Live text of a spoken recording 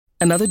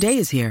Another day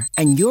is here,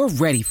 and you're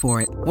ready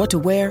for it. What to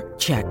wear?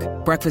 Check.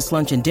 Breakfast,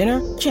 lunch, and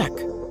dinner? Check.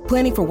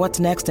 Planning for what's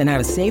next and how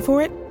to save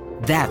for it?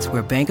 That's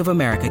where Bank of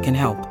America can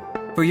help.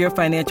 For your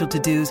financial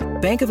to-dos,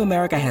 Bank of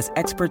America has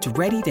experts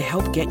ready to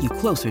help get you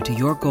closer to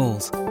your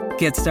goals.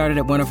 Get started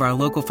at one of our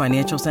local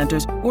financial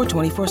centers or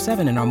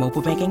 24/7 in our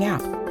mobile banking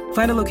app.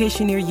 Find a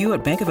location near you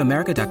at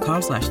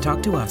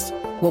bankofamerica.com/talktous.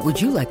 What would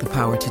you like the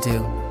power to do?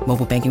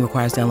 Mobile banking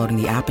requires downloading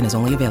the app and is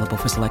only available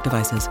for select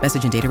devices.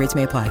 Message and data rates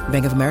may apply.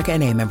 Bank of America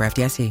N.A., member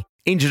FDIC.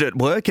 Injured at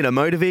work in a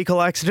motor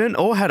vehicle accident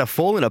or had a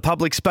fall in a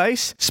public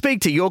space?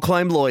 Speak to Your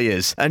Claim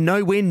Lawyers, a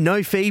no-win,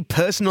 no-fee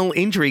personal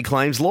injury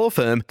claims law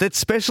firm that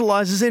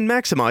specialises in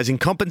maximising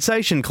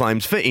compensation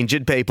claims for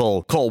injured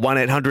people. Call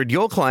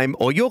 1-800-YOUR-CLAIM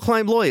or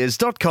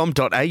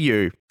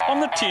yourclaimlawyers.com.au. On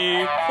the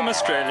tee from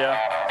Australia,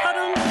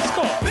 Adam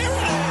Scott. There it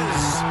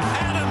is!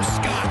 Adam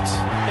Scott.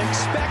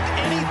 Expect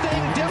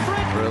anything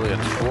different?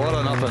 Brilliant. What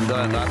an up and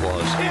down that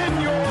was.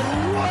 In your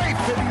life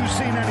have you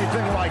seen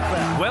anything like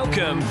that?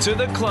 Welcome to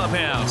the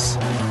Clubhouse.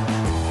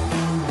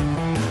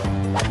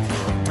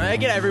 Hey,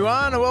 g'day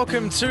everyone, and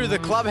welcome to the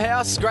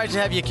Clubhouse. Great to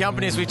have your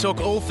company as we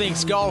talk all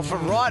things golf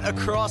right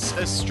across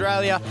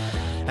Australia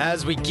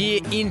as we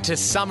gear into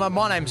summer.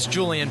 My name's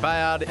Julian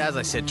Bayard. As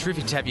I said,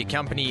 terrific to have your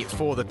company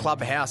for the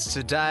Clubhouse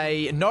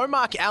today. No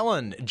Mark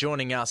Allen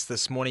joining us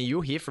this morning.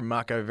 You'll hear from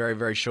Marco very,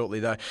 very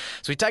shortly, though.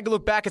 So we take a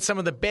look back at some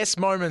of the best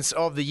moments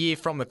of the year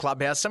from the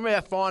Clubhouse, some of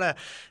our finer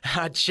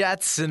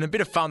chats and a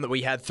bit of fun that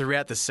we had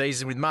throughout the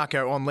season. With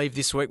Marco on leave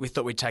this week, we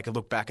thought we'd take a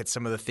look back at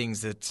some of the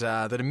things that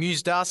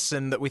amused us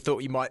and that we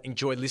thought you might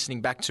enjoy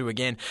listening back to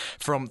again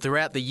from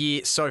throughout the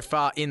year so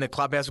far in the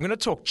Clubhouse. We're going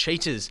to talk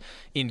cheaters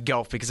in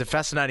golf because a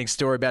fascinating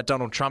story about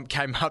Donald Trump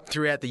came up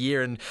throughout the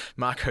year, and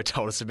Marco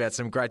told us about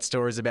some great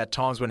stories about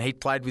times when he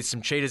played with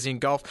some cheaters in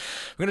golf.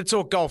 We're going to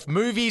talk golf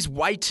movies,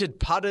 weighted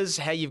putters,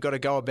 how you've got to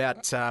go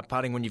about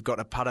putting when you've got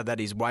a putter that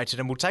is weighted,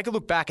 and we'll take a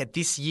look back at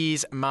this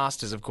year's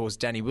Masters. Of course,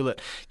 Danny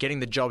Willett getting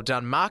the job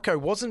done. Marco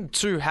wasn't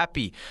too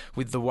happy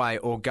with the way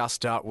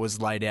Augusta was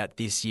laid out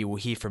this year. We'll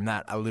hear from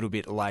that a little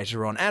bit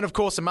later on. And of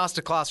course, a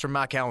masterclass from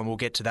Mark Allen. We'll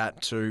get to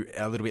that too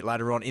a little bit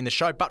later on in the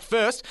show. But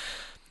first,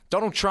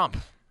 Donald Trump.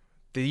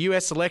 The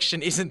US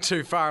election isn't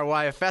too far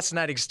away. A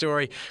fascinating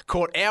story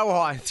caught our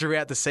eye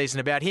throughout the season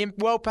about him,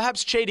 well,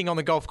 perhaps cheating on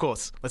the golf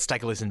course. Let's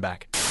take a listen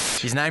back.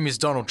 His name is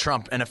Donald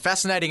Trump, and a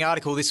fascinating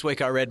article this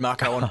week I read,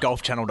 Marco, on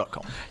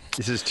golfchannel.com.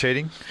 This is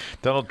cheating.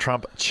 Donald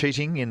Trump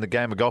cheating in the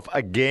game of golf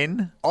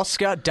again.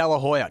 Oscar De La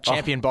Hoya,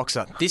 champion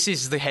boxer. This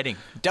is the heading.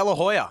 De La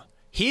Hoya,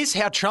 here's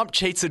how Trump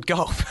cheats at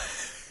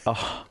golf.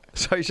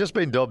 So he's just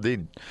been dobbed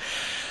in.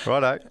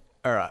 Righto.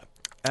 All right.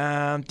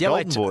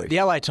 The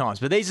LA Times,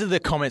 but these are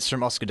the comments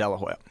from Oscar De La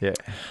Hoya. Yeah.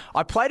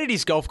 I played at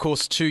his golf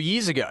course 2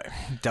 years ago,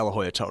 De La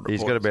Hoya told reporters.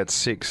 He's got about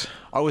 6.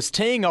 I was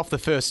teeing off the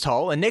first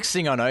hole, and next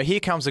thing I know, here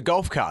comes a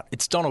golf cart.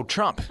 It's Donald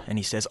Trump, and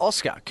he says,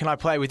 Oscar, can I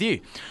play with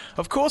you?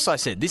 Of course, I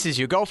said, this is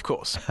your golf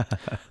course.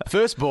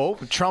 First ball,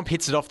 Trump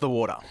hits it off the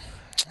water.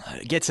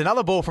 Gets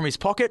another ball from his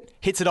pocket,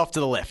 hits it off to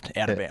the left,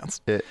 out of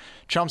bounds. Yeah.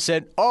 Trump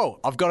said,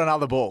 I've got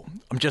another ball.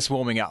 I'm just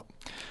warming up.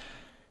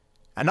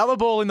 Another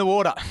ball in the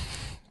water.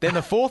 Then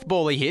the fourth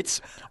ball he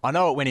hits, I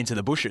know it went into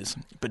the bushes,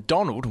 but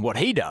Donald, what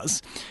he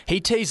does,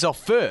 he tees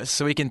off first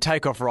so he can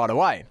take off right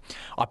away.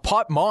 I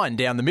pipe mine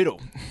down the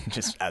middle.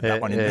 Just add that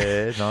one in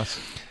there. Yeah,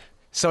 nice.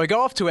 So we go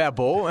off to our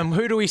ball, and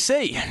who do we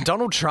see?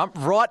 Donald Trump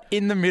right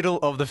in the middle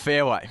of the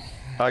fairway.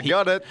 I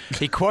got it.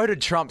 He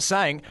quoted Trump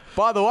saying,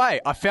 by the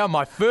way, I found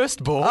my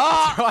first ball.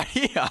 It's right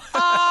here.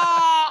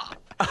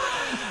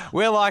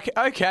 We're like,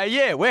 okay,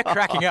 yeah, we're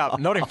cracking up.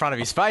 Not in front of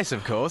his face,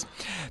 of course.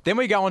 Then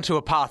we go on to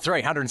a par 3,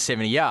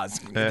 170 yards.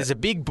 Yeah. There's a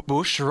big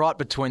bush right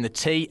between the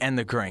tee and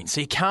the green,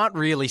 so you can't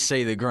really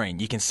see the green.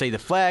 You can see the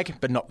flag,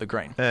 but not the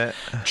green.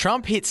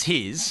 Trump hits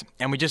his,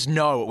 and we just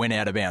know it went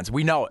out of bounds.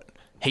 We know it.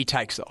 He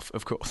takes off,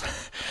 of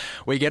course.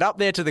 We get up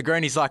there to the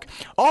green. He's like,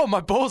 my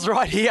ball's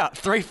right here,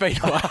 3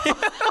 feet away.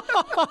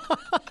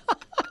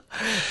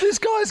 This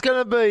guy's going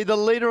to be the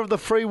leader of the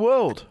free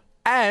world.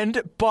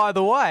 And, by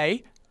the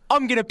way,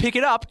 I'm going to pick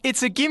it up.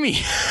 It's a gimme.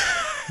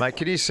 Mate,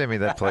 can you send me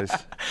that, please?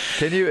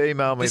 Can you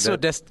email me this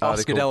that This is what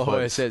Oscar De La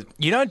Hoya says.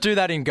 You don't do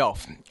that in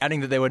golf, adding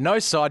that there were no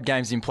side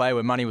games in play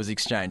where money was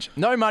exchanged.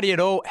 No money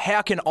at all.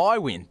 How can I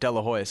win? De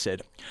La Hoya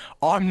said.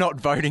 I'm not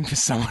voting for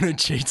someone who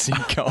cheats in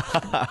golf.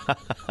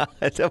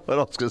 That's what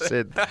Oscar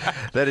said.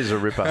 That is a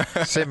ripper.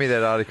 Send me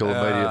that article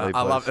immediately, please.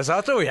 I love this.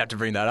 I thought we had to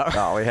bring that up.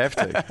 Oh, we have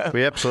to.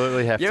 We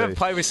absolutely have to. You ever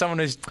play with someone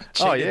who's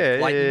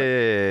cheated? Oh,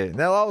 yeah.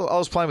 Now, I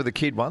was playing with a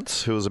kid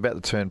once who was about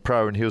to turn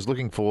pro, and he was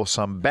looking for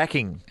some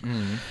backing.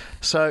 Mm.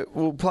 So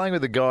we were playing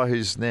with a guy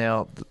who's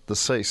now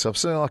deceased. So I'm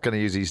certainly not going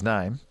to use his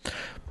name.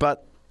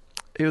 But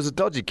he was a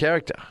dodgy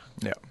character.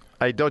 Yeah.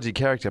 A dodgy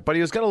character. But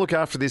he was going to look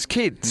after this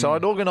kid. So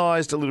I'd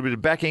organised a little bit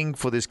of backing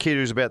for this kid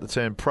who's about to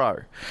turn pro.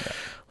 Yeah.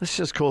 Let's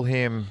just call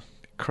him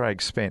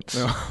Craig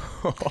Spence.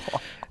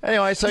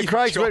 Anyway, so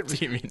Craig's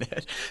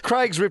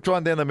ripped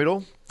one down the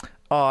middle.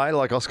 I,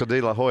 like Oscar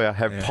De La Hoya,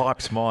 have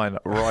piped mine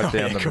right down the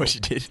middle. Of course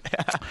you did.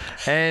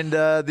 And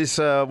this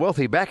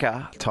wealthy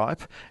backer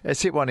type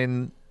has hit one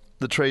in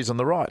the trees on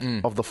the right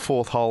of the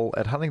fourth hole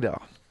at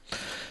Huntingdale.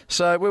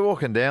 So we're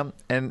walking down,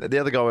 and the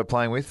other guy we're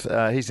playing with,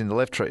 he's in the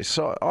left tree.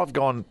 So I've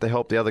gone to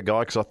help the other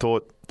guy because I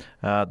thought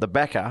the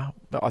backer,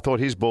 I thought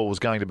his ball was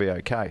going to be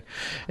okay.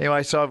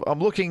 Anyway, so I'm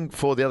looking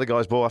for the other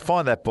guy's ball. I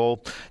find that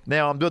ball.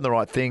 Now I'm doing the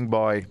right thing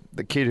by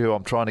the kid who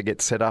I'm trying to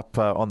get set up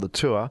on the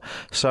tour.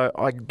 So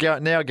I go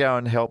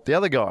and help the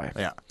other guy.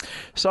 Yeah.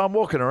 So I'm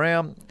walking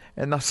around,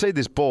 and I see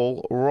this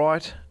ball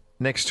right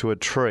next to a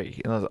tree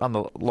on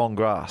the long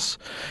grass.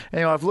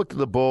 Anyway, I've looked at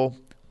the ball.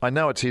 I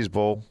know it's his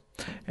ball.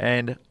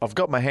 And I've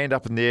got my hand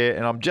up in the air,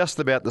 and I'm just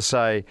about to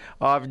say,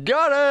 I've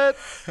got it,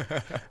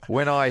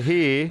 when I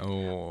hear,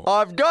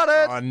 I've got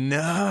it. Oh,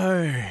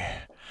 no.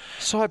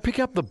 So I pick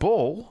up the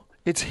ball.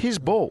 It's his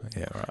ball.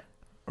 Yeah, right.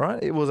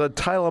 Right? It was a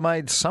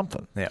tailor-made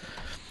something. Yeah.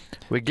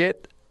 We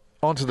get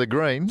onto the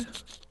green,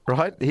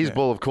 right? His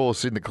ball, of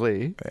course, in the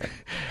clear. Yeah.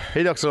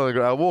 He knocks it on the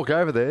ground. I walk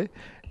over there.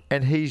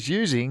 And he's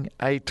using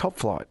a top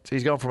flight.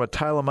 He's gone from a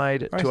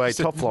tailor-made to a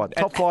top flight.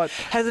 Top flight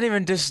hasn't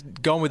even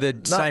just gone with the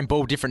same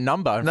ball, different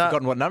number, and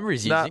forgotten what number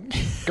he's using.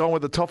 Gone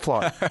with the top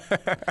flight.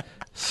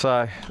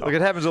 So, look,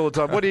 it happens all the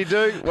time. What do you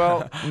do?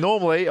 Well,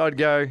 normally I'd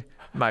go,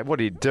 mate, what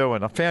are you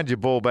doing? I found your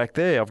ball back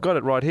there. I've got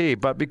it right here.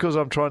 But because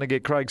I'm trying to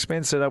get Craig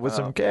Spence set up with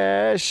some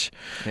cash,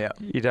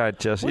 you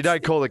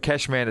don't call the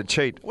cash man to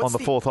cheat on the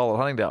fourth hole at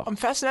Huntingdale. I'm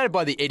fascinated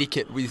by the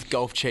etiquette with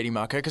golf cheating,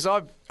 Marco, because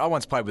I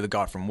once played with a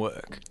guy from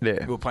work.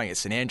 Yeah. We were playing at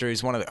St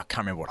Andrews. I can't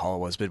remember what hole it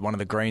was, but one of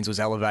the greens was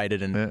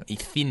elevated and he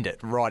thinned it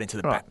right into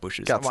the back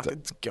bushes. I'm like,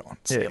 it's gone.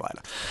 See you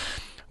later.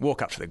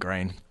 Walk up to the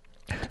green.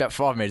 About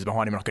 5 metres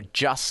behind him, and I could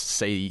just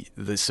see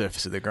the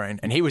surface of the green.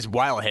 And he was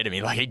well ahead of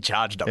me, like he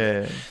charged up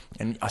there.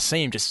 And I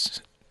see him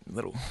just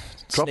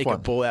sneak a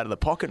ball out of the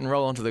pocket and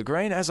roll onto the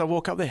green. As I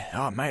walk up there,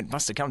 oh, mate,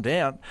 must have come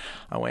down.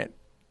 I went,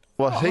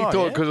 well, he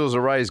thought because it was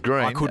a raised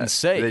green. I couldn't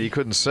see. That you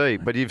couldn't see,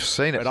 but you've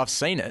seen it. But I've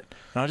seen it.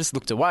 And I just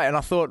looked away, and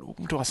I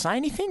thought, do I say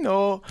anything?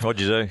 Or what'd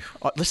you do?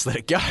 Let's let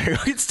it go.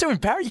 It's too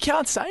embarrassing. You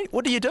can't say it.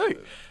 What do you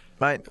do?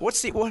 Mate,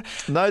 what?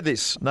 Know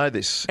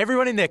this.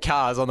 Everyone in their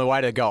cars on the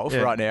way to golf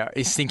right now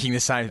is thinking the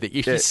same thing.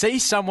 If you see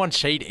someone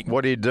cheating,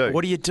 what do you do?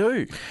 What do you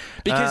do?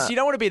 Because you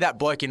don't want to be that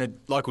bloke in a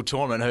local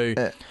tournament who,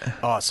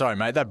 oh, sorry,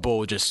 mate, that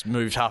ball just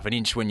moved half an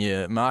inch when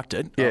you marked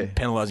it. I'm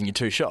penalising you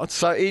 2 shots.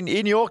 So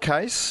in your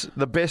case,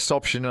 the best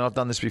option, and I've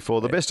done this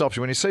before, the best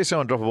option when you see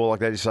someone drop a ball like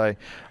that, you say,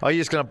 "Oh,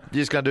 you're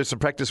just gonna do some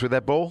practice with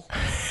that ball,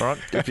 all right?"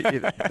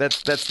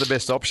 That's the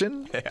best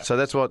option. Yeah. So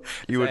that's what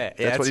you would.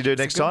 That's what you do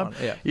next time.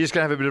 Yeah. You're just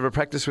gonna have a bit of a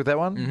practice with that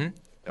one.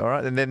 Mm-hmm. All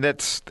right, and then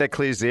that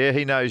clears the air.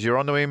 He knows you're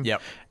onto him.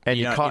 Yep. And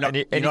you're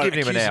giving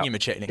him an out. Him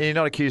of cheating. And you're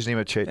not accusing him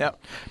of cheating.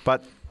 Yep.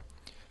 But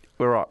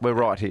we're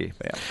right here.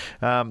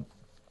 Yeah.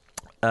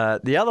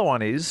 The other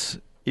one is,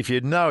 if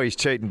you know he's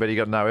cheating but you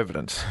got no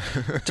evidence,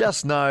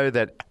 just know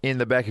that in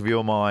the back of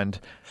your mind,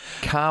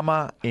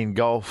 karma in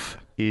golf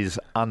is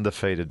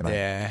undefeated, mate.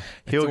 Yeah.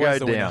 He'll go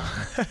down.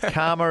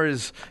 Karma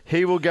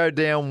he will go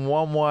down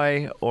one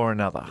way or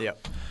another.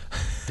 Yep.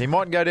 He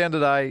might go down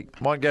today,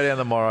 might go down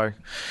tomorrow,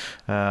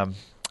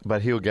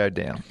 but he'll go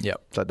down.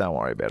 Yep. So don't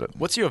worry about it.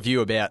 What's your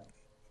view about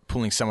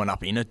pulling someone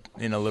up in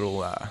a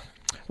little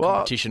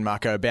competition,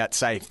 Marco? About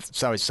say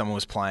someone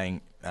was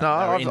playing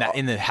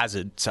in the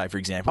hazard, say for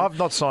example. I've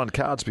not signed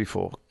cards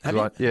before.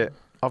 Have you?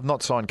 I've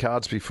not signed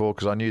cards before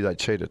because I knew they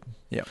cheated.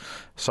 Yep.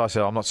 So I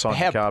said, I'm not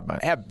signing a card,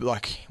 mate.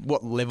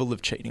 What level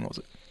of cheating was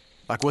it?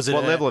 Was it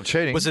level of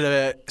cheating? Was it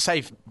a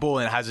safe ball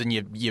in a hazard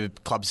and your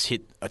clubs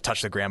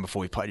touched the ground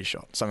before you played your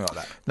shot? Something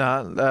like that?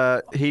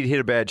 No, he hit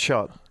a bad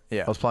shot.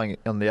 Yeah. I was playing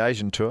on the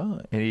Asian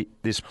tour, and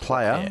this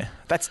player... Yeah,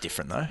 that's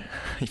different, though,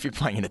 if you're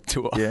playing in a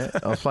tour. Yeah,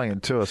 I was playing in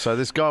a tour. So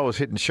this guy was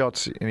hitting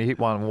shots, and he hit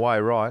one way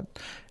right.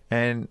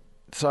 And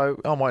so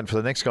I'm waiting for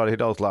the next guy to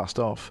hit. I was last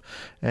off.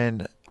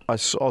 And I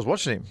was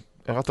watching him.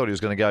 I thought he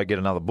was going to go get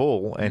another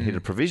ball and hit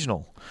a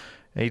provisional.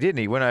 And he didn't.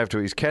 He went over to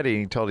his caddy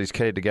and he told his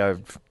caddy to go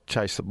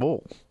chase the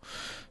ball.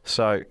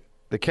 So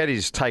the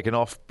caddy's taken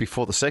off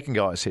before the second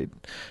guy's hit.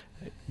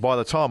 By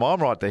the time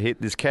I'm right to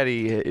hit, this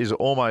caddy is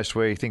almost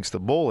where he thinks the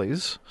ball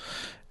is.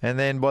 And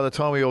then by the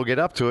time we all get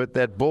up to it,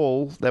 that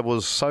ball that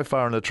was so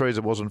far in the trees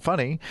it wasn't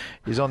funny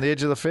is on the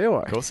edge of the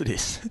fairway. Of course it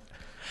is.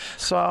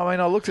 So,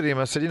 I looked at him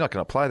and I said, "You're not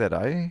going to play that,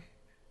 eh?"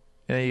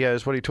 And he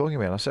goes, "What are you talking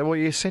about?" I said, "Well,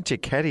 you sent your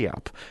caddy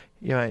up.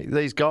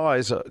 These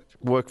guys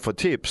work for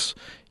tips.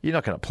 You're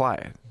not going to play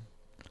it."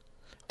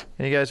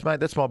 And he goes,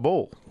 "Mate, that's my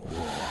ball."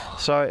 Whoa.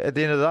 So at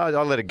the end of the day,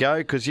 I let it go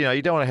because, you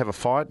don't want to have a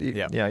fight.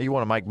 You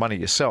want to make money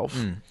yourself.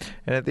 And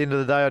at the end of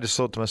the day, I just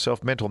thought to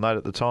myself, mental note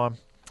at the time,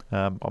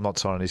 I'm not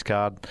signing his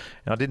card.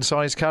 And I didn't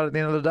sign his card at the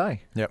end of the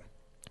day. Yep.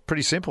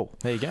 Pretty simple.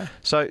 There you go.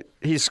 So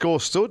his score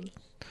stood,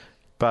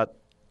 but,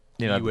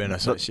 you weren't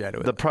associated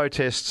with the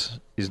protest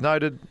is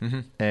noted,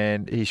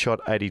 and he shot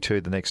 82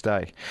 the next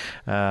day.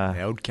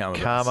 Old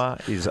karma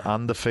is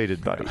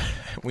undefeated, buddy.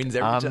 Wins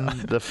every time.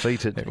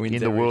 Undefeated in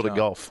the world of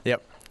golf.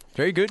 Yep.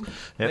 Very good. Yep.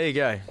 There you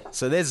go.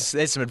 So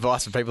there's some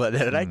advice for people out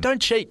there today.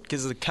 Don't cheat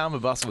because the karma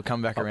bus will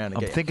come back around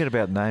again. I'm thinking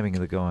about naming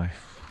the guy.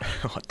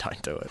 Oh,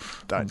 don't do it.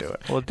 Don't do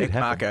it. Well, it did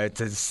happen. Marco,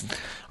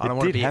 I don't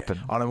want to did happen.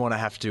 I don't want to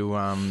have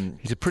to.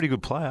 He's a pretty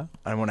good player.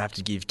 I don't want to have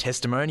to give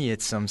testimony.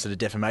 It's some sort of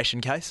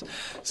defamation case.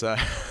 So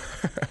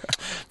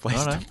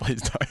please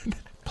don't.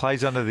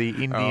 Plays under the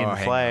Indian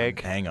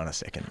flag. Hang on a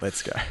second.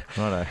 Let's go.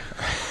 Righto.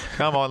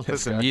 Come on.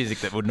 There's some music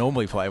that would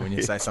normally play when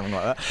you say something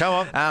like that.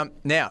 Come on.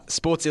 Now,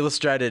 Sports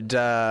Illustrated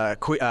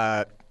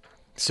survey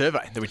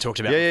that we talked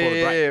about before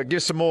the break. Yeah.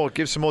 Give some more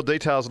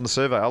details on the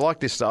survey. I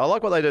like this stuff. I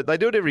like what they do. They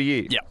do it every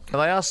year. Yeah.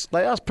 And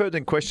they ask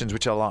pertinent questions,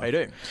 which I like. They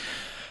do.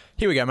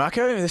 Here we go,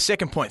 Marco. The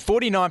second point.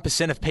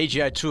 49% of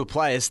PGA Tour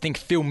players think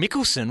Phil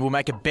Mickelson will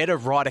make a better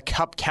Ryder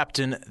Cup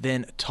captain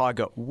than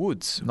Tiger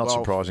Woods. Not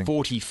surprising.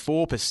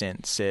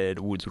 44% said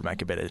Woods would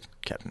make a better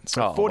captain.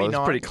 So 49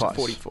 well, pretty close. to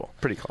 44.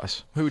 Pretty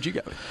close. Who would you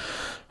go with?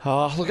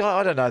 Oh, look,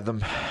 I don't know them.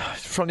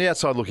 From the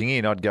outside looking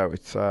in, I'd go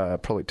with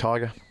probably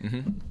Tiger.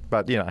 Mm-hmm.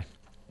 But, I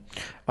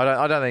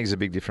don't think there's a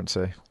big difference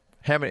there.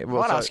 How many? Well, I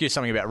want to ask you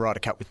something about Ryder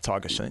Cup with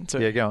Tiger soon. So,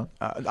 yeah, go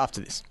on. After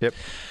this. Yep.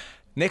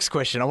 Next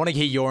question. I want to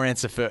hear your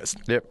answer first.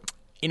 Yep.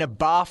 In a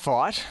bar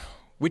fight,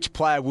 which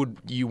player would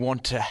you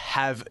want to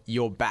have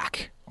your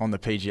back on the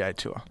PGA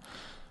Tour?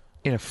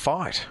 In a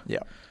fight?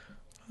 Yeah.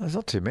 There's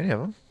not too many of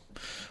them.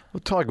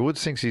 Well, Tiger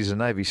Woods thinks he's a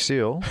Navy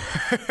SEAL.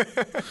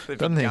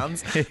 Doesn't he?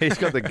 Guns. He's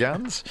got the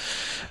guns.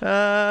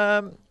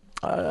 Yeah,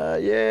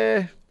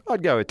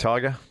 I'd go with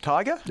Tiger.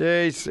 Tiger?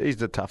 Yeah, he's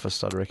the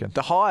toughest, I'd reckon.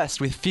 The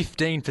highest with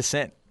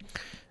 15%.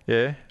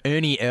 Yeah.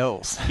 Ernie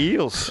Els.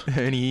 Eels.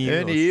 Ernie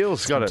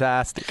Eels got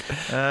Fantastic.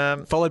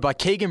 it. Followed by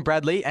Keegan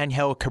Bradley,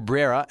 Angel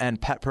Cabrera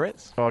and Pat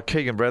Perez. Oh,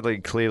 Keegan Bradley,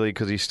 clearly,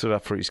 because he stood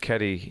up for his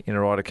caddy in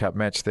a Ryder Cup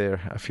match there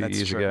a few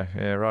years ago.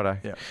 Yeah, righto.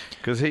 Yeah.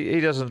 Because he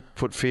doesn't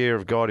put fear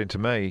of God into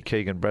me,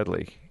 Keegan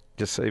Bradley,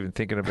 just even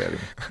thinking about him.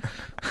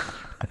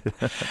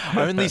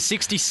 Only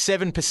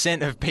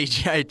 67% of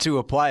PGA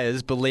Tour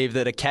players believe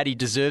that a caddy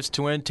deserves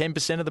to earn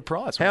 10% of the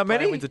prize. How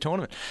many? Wins the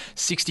tournament.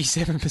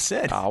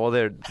 67%. Oh, well,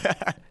 they're...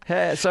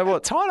 so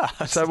what?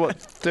 Tighter. So what,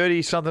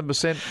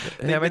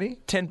 30-something%? How many?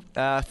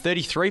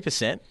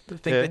 33%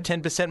 think that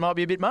 10% might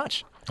be a bit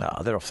much.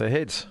 Oh, they're off their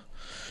heads.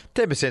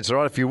 10%'s all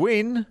right if you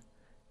win.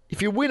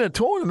 If you win a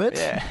tournament,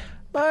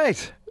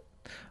 mate...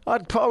 I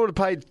would have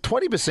paid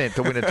 20%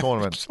 to win a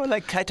tournament. Well,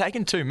 they've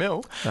taken $2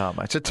 million. Oh,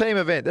 mate, it's a team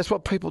event. That's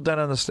what people don't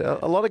understand.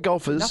 A lot of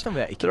golfers... Nothing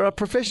about it. There are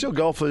professional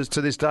golfers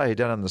to this day who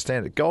don't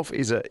understand it. Golf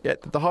is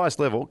at the highest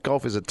level,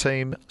 golf is a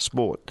team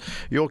sport.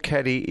 Your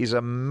caddy is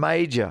a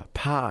major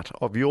part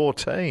of your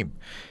team.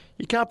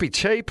 You can't be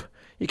cheap.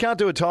 You can't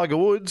do a Tiger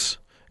Woods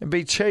and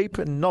be cheap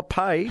and not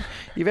pay.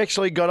 You've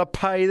actually got to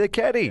pay the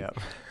caddy. Yep.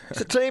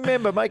 It's a team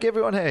member. Make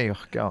everyone happy.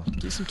 Go on.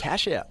 Give some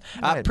cash out.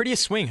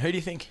 Prettiest swing. Who do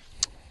you think?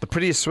 The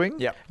prettiest swing?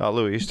 Yep. Oh,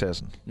 Louis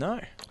Oosthuizen. No.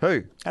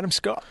 Who? Adam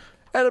Scott.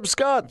 Adam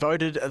Scott.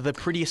 Voted the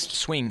prettiest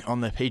swing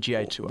on the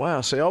PGA Tour.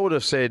 Wow. See, I would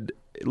have said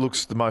it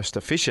looks the most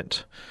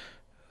efficient.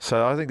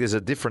 So I think there's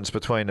a difference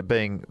between it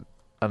being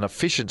an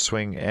efficient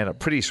swing and a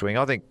pretty swing.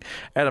 I think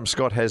Adam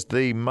Scott has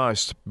the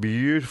most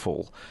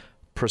beautiful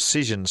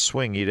precision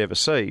swing you'd ever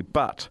see.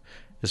 But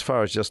as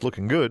far as just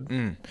looking good,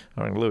 I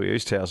think Louis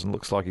Oosthuizen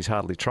looks like he's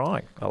hardly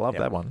trying. I love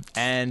that one.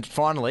 And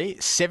finally,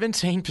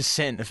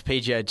 17% of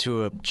PGA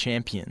Tour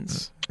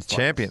champions.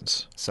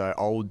 Champions. So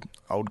old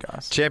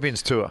guys.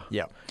 Champions Tour.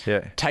 Yep.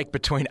 Yeah. Take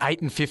between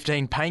 8 and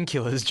 15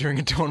 painkillers during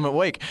a tournament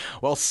week,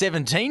 while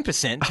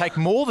 17% take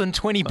more than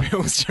 20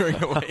 pills during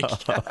a week.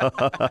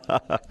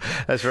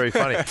 That's very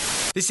funny.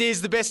 This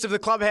is the best of the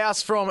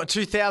Clubhouse from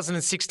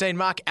 2016.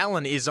 Mark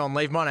Allen is on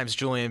leave. My name's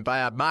Julian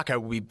Bayard.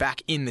 Marco will be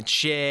back in the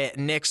chair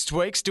next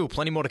week. Still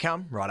plenty more to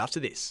come right after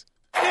this.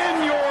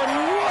 In your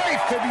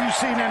life, have you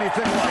seen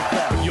anything like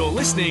that? You're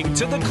listening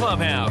to The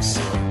Clubhouse.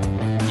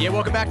 Yeah,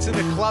 welcome back to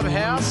the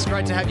Clubhouse.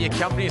 Great to have your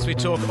company as we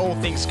talk all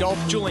things golf.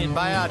 Julian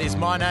Bayard is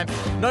my name.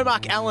 No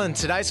Mark Allen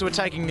today, so we're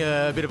taking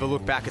a bit of a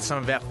look back at some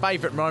of our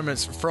favourite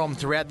moments from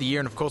throughout the year.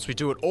 And, of course, we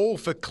do it all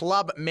for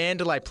Club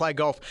Mandalay. Play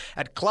golf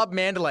at Club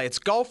Mandalay. It's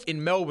golf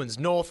in Melbourne's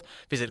north.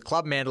 Visit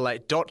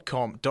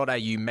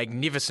clubmandalay.com.au.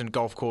 Magnificent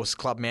golf course,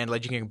 Club Mandalay.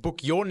 You can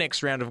book your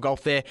next round of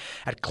golf there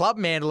at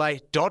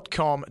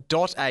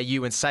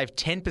clubmandalay.com.au and save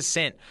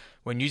 10%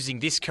 when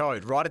using this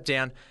code. Write it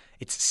down.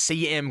 It's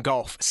CM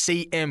Golf.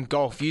 CM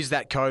Golf. Use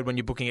that code when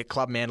you're booking at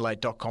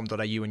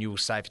clubmandalay.com.au and you will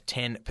save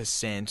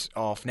 10%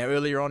 off. Now,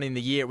 earlier on in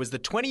the year, it was the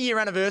 20-year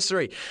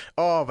anniversary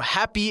of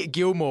Happy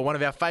Gilmore, one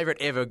of our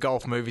favourite ever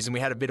golf movies, and we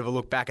had a bit of a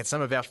look back at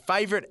some of our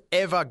favourite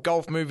ever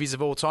golf movies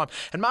of all time.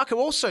 And Marco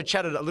also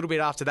chatted a little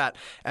bit after that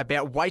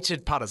about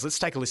weighted putters. Let's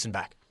take a listen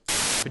back.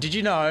 But did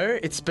you know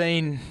it's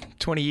been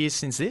 20 years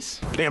since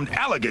this? Damn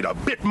alligator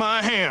bit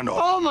my hand off.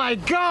 Oh, my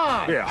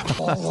God. Yeah.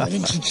 Oh, why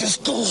didn't you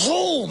just go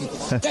home?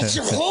 That's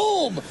your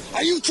home.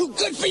 Are you too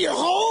good for your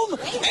home?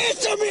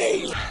 Answer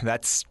me.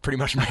 That's pretty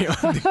much me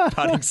on the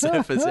putting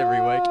surface every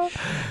week.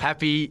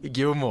 Happy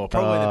Gilmore.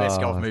 Probably the best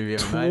golf movie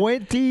ever made.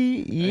 20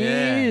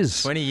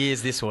 years. Yeah, 20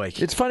 years this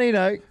week. It's funny,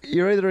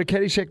 you're either a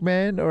Caddyshack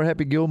man or a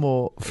Happy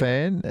Gilmore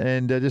fan,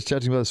 and just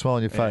judging by the smile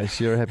on your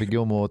face, you're a Happy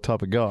Gilmore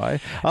type of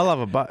guy. I love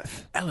them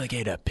both.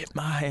 Alligator alligator bit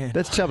my hand.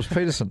 That's Chubbs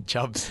Peterson.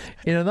 Chubbs.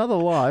 In another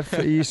life,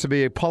 he used to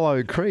be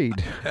Apollo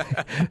Creed.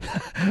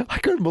 I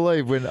couldn't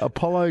believe when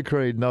Apollo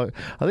Creed. No,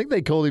 I think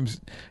they called him.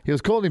 He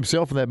was calling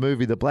himself in that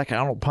movie the Black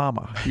Arnold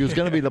Palmer. He was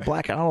going to be the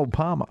Black Arnold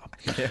Palmer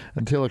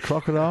until a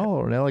crocodile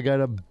or an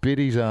alligator bit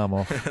his arm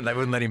off. They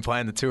wouldn't let him play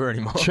in the tour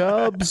anymore.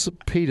 Chubbs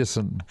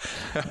Peterson.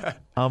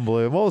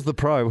 Unbelievable. What was the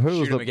pro? Who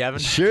was Shooter the McGavin.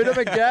 Shooter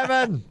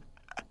McGavin.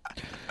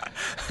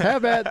 How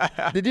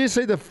about? Did you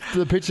see the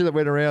picture that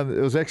went around?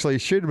 It was actually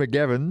Shooter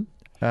McGavin.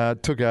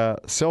 Took a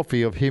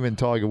selfie of him and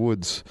Tiger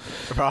Woods.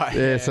 Right.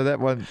 Yeah, so that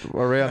went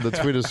around the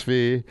Twitter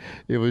sphere.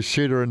 It was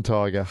Shooter and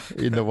Tiger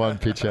in the one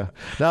picture.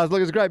 No,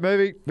 look, it's a great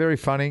movie. Very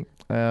funny.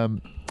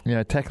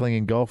 Tackling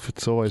in golf,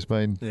 it's always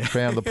been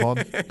frowned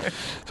upon.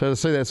 So to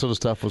see that sort of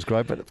stuff was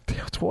great. But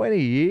 20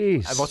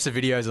 years. Lots of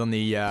videos on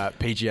the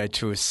PGA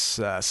Tour's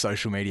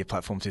social media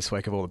platforms this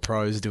week of all the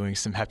pros doing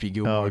some Happy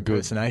Gilmore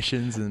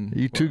impersonations. And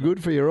you too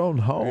good for your own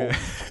hole.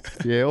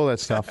 Yeah, all that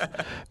stuff.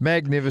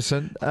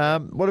 Magnificent.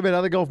 What about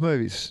other golf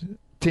movies?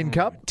 Tin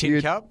Cup? Tin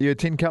Cup? You a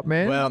Tin Cup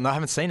man? Well, no, I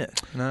haven't seen it.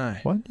 No.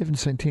 What? You haven't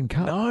seen Tin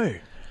Cup? No.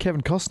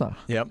 Kevin Costner.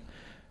 Yep.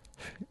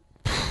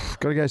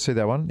 Got to go see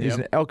that one. Yep. He's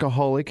an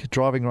alcoholic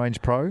driving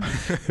range pro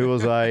who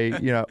was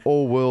a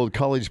all-world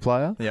college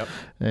player. Yep.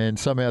 And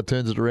somehow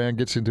turns it around,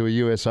 gets into a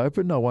US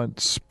Open. I won't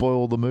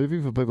spoil the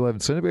movie for people who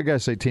haven't seen it, but go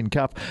see Tin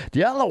Cup.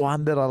 The other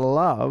one that I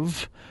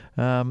love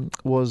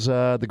was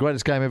The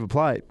Greatest Game Ever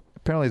Played.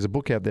 Apparently there's a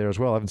book out there as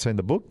well. I haven't seen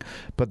the book.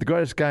 But The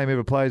Greatest Game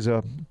Ever Played is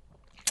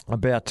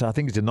about, I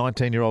think it's a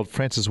 19-year-old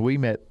Francis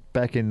Ouimet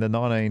back in the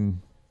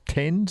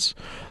 1910s.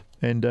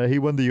 And he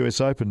won the US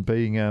Open,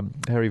 being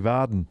Harry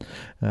Varden,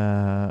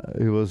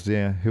 who was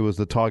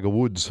the Tiger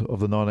Woods of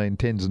the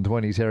 1910s and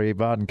 20s. Harry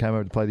Varden came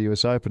over to play the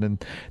US Open,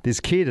 and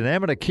this kid, an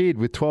amateur kid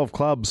with 12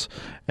 clubs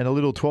and a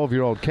little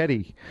 12-year-old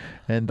caddy,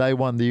 and they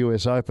won the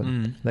US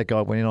Open. That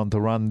guy went on to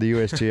run the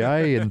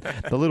USGA, and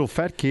the little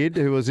fat kid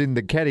who was in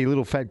the caddy,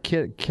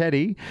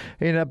 caddy,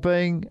 ended up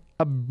being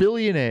a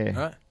billionaire.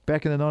 Right.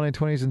 Back in the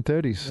 1920s and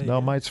 30s. They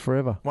were mates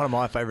forever. One of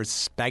my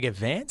favourites, Bagger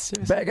Vance.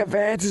 Bagger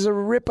Vance is a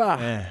ripper.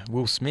 Yeah,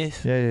 Will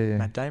Smith. Yeah.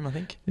 Matt Damon, I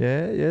think.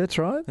 Yeah, that's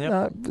right.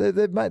 Yep.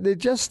 No, they're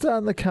just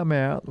starting to come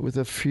out with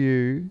a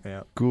few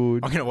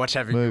good I'm going to watch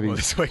Happy Gilmore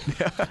this week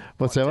now.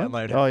 What's that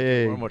one? Oh,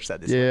 yeah. I'll watch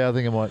that this week. week. I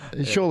think I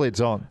might. Surely it's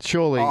on.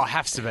 Surely. Oh, it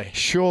has to be.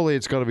 Surely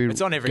it's got to be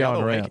It's on every going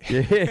other around.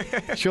 week.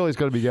 Yeah. Surely it's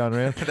got to be going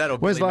around.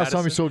 When's the last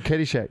time you saw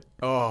Caddyshack?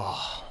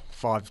 Oh,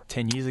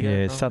 5-10 years ago. Yeah,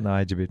 it's starting to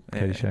age a bit,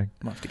 Caddyshack.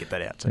 Might have to get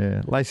that out too.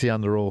 Yeah. Lacey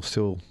Underall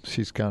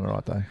she's going all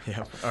right though.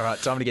 Yeah. All right,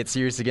 time to get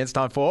serious again. It's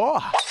time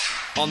for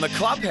On the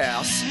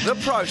Clubhouse, the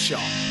Pro Shop.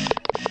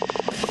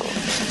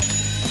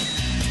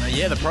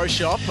 the Pro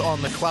Shop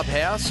on the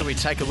Clubhouse. So we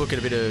take a look at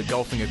a bit of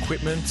golfing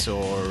equipment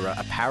or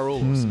apparel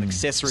or some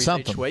accessories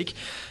each week.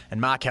 And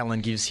Mark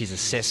Allen gives his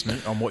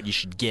assessment on what you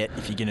should get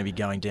if you're going to be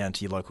going down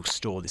to your local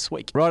store this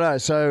week. Righto,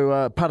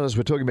 so putters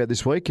we're talking about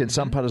this week, and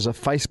some putters are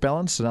face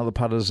balanced and other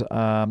putters,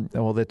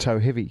 they're toe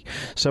heavy.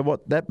 So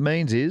what that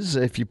means is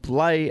if you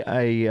lay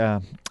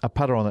a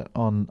putter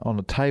on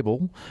a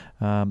table,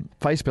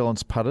 face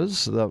balanced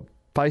putters, the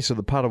face of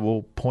the putter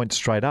will point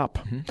straight up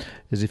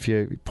as if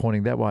you're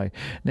pointing that way.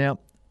 Now,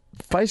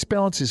 face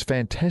balance is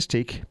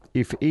fantastic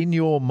if in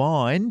your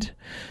mind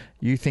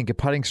you think a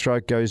putting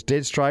stroke goes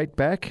dead straight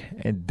back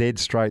and dead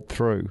straight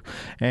through.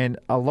 And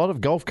a lot of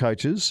golf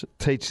coaches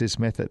teach this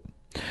method.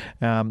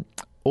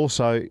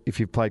 Also, if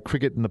you've played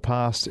cricket in the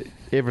past,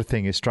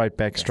 everything is straight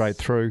back, straight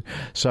through.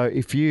 So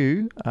if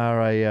you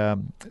are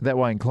that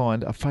way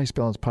inclined, a face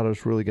balance putter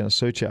is really going to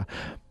suit you.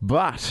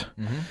 But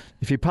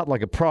if you putt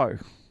like a pro,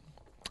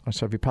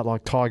 so if you putt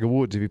like Tiger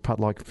Woods, if you putt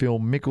like Phil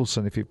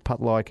Mickelson, if you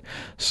putt like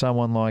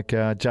someone like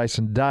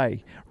Jason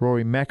Day,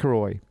 Rory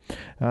McIlroy,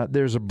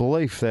 there's a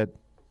belief that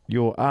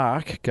your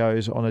arc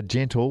goes on a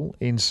gentle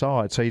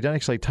inside. So you don't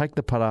actually take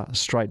the putter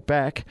straight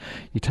back,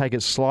 you take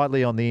it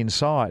slightly on the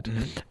inside.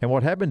 And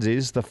what happens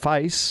is the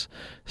face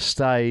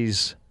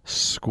stays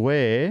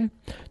square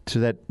to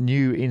that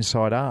new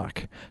inside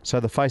arc. So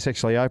the face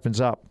actually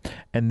opens up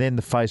and then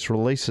the face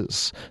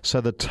releases.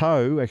 So the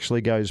toe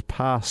actually goes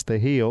past the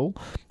heel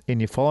in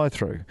your follow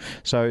through.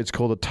 So it's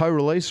called a toe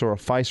release or a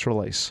face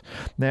release.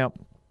 Now,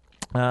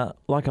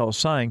 like I was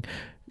saying,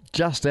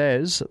 just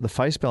as the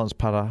face balance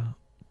putter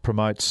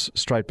promotes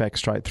straight back,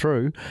 straight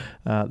through,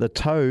 the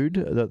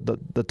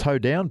toe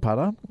down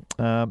putter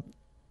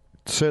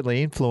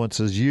certainly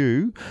influences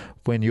you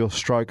when your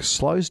stroke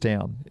slows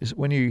down.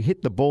 When you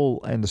hit the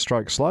ball and the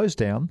stroke slows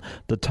down,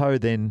 the toe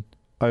then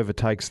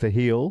overtakes the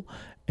heel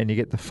and you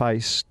get the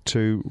face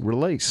to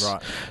release.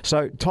 Right.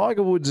 So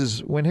Tiger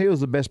Woods when he was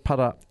the best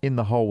putter in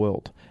the whole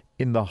world,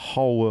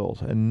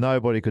 and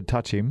nobody could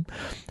touch him,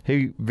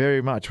 he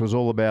very much was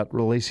all about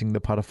releasing the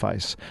putter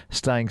face,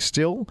 staying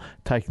still,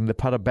 taking the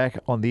putter back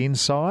on the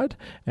inside,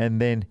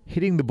 and then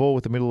hitting the ball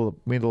with the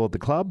middle of the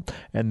club,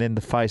 and then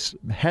the face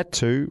had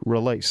to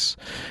release.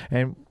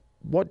 And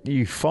what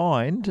you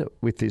find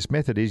with this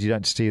method is you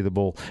don't steer the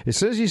ball. As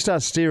soon as you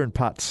start steering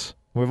putts,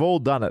 we've all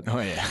done it.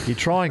 Oh yeah. You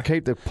try and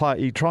keep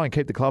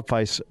the club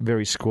face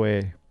very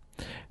square.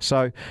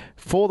 So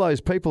for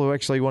those people who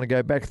actually want to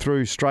go back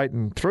through straight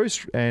and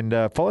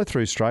follow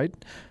through straight,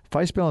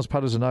 face balance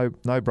putters are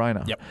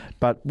no-brainer. Yep.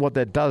 But what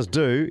that does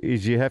do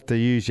is you have to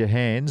use your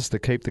hands to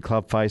keep the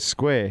club face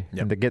square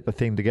and to get the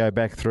thing to go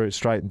back through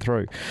straight and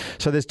through.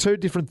 So there's two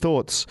different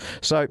thoughts.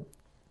 So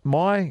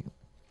my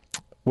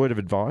word of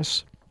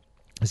advice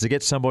is to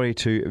get somebody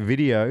to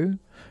video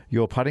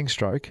your putting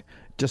stroke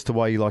just the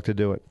way you like to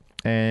do it.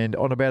 And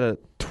on about a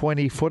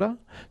 20-footer,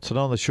 so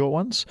not on the short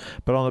ones,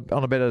 but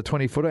on about a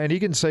 20-footer, and you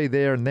can see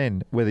there and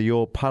then whether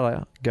your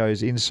putter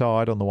goes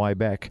inside on the way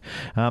back.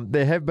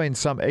 There have been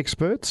some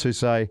experts who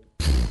say,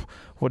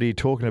 what are you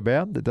talking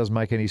about? That doesn't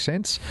make any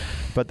sense.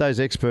 But those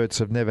experts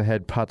have never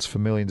had putts for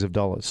millions of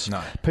dollars.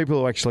 No. People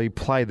who actually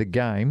play the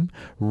game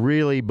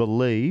really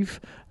believe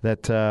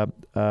that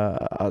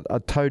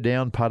a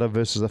toe-down putter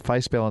versus a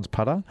face-balance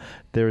putter,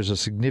 there is a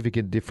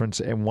significant difference,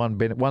 and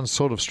one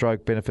sort of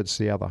stroke benefits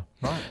the other.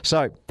 Right.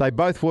 So they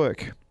both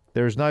work.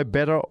 There is no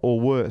better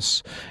or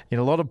worse. In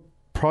a lot of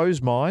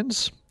pros'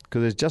 minds,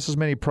 because there's just as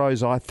many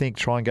pros, I think,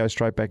 try and go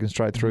straight back and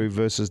straight through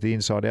versus the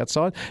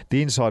inside-outside.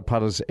 The inside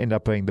putters end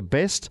up being the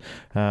best,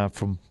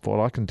 from what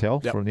I can tell,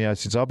 from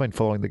since I've been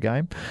following the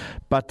game.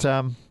 But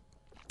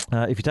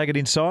if you take it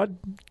inside,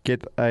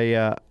 get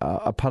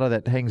a putter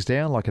that hangs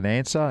down, like an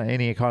answer,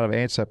 any kind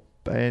of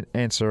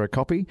answer a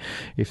copy.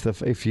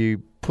 If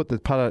you put the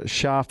putter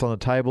shaft on the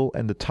table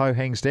and the toe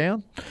hangs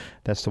down,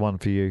 that's the one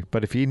for you.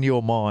 But if in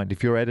your mind,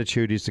 if your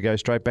attitude is to go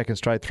straight back and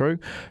straight through,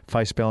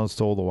 face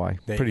balanced all the way.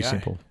 Pretty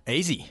simple.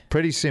 Easy.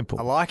 Pretty simple.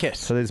 I like it.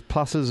 So there's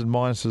pluses and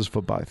minuses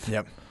for both.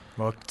 Yep.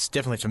 Well, it's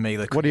definitely for me.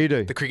 What do you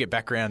do? The cricket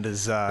background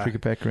is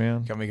cricket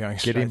background. Got me going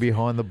Get in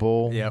behind the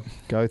ball. Yep.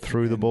 Go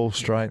through the ball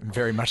straight.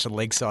 Very much a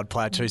leg side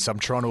player too, so I'm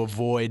trying to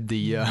avoid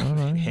the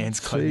hands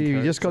closing. See,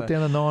 you just got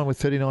down to 9 with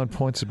 39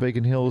 points at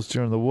Beacon Hills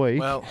during the week.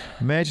 Well,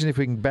 imagine if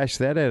we can bash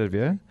that out of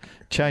you.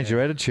 Change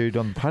your attitude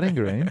on the putting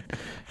green,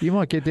 you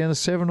might get down to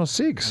 7 or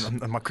 6.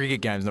 And my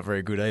cricket game's not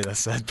very good either,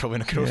 so it's probably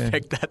not going to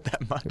affect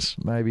that much.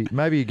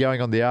 Maybe you're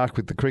going on the arc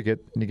with the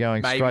cricket and you're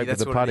going straight with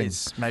the putting.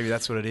 Maybe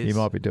that's what it is. You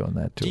might be doing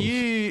that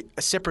too.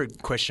 A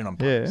separate question on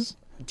putters.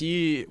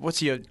 Yeah.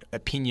 What's your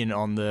opinion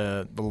on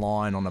the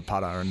line on the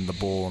putter and the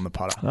ball on the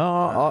putter?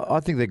 I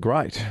think they're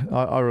great.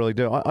 I really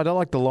do. I don't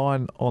like the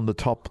line on the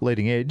top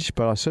leading edge,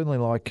 but I certainly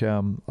like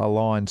a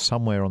line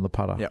somewhere on the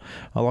putter. Yep.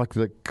 I like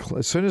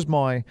as soon as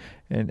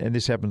and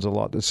this happens a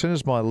lot, as soon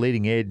as my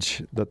leading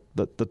edge,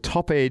 the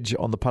top edge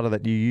on the putter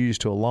that you use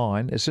to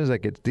align, as soon as that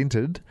gets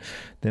dinted,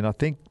 then I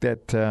think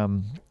that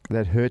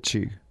that hurts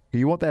you.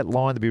 You want that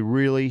line to be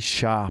really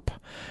sharp.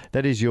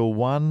 That is your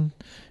one.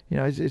 You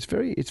know, it's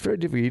very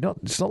difficult.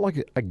 It's not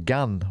like a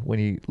gun when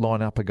you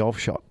line up a golf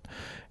shot.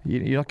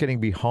 You're not getting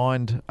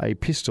behind a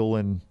pistol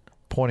and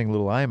pointing a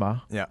little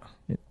aimer. Yeah.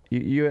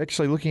 You're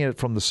actually looking at it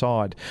from the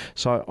side.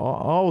 So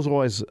I was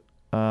always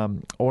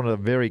wanted a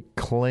very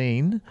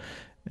clean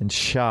and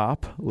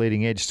sharp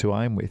leading edge to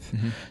aim with.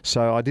 Mm-hmm.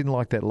 So I didn't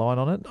like that line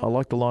on it. I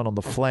like the line on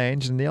the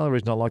flange, and the only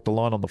reason I like the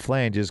line on the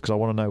flange is because I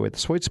want to know where the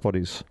sweet spot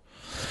is.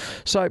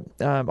 So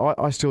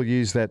I still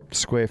use that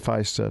square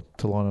face to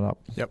line it up.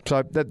 Yep.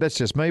 So that's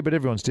just me, but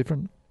everyone's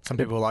different. Some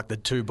people like the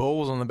 2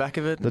 balls on the back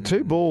of it. The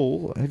 2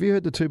 ball. Have you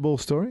heard the 2 ball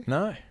story?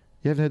 No.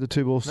 You haven't heard the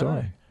 2 ball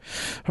story? No.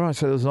 All right,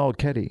 so there was an old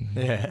caddy.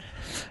 Yeah.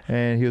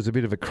 And he was a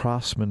bit of a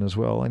craftsman as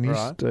well. And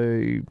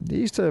he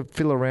used to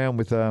fiddle around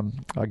with a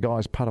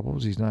guy's putter. What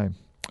was his name?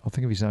 I'll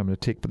think of his name in a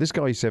tick. But this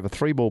guy used to have a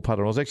 3-ball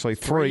putter. It was actually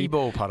 3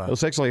 3-ball putter. It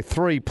was actually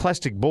 3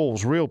 plastic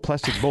balls, real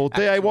plastic balls.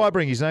 D.A.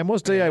 Wybring, his name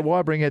was. D.A.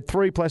 Wybring had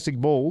 3 plastic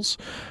balls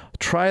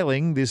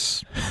trailing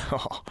this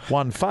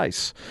one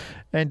face.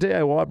 And D.A.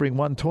 Wybring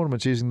won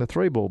tournaments using the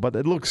 3-ball. But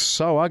it looks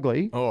so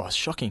ugly. Oh,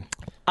 shocking.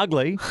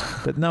 Ugly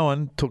that no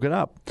one took it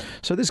up.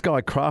 So this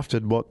guy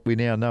crafted what we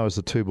now know as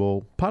the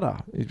 2-ball putter.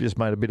 He just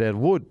made a bit out of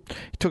wood.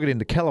 He took it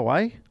into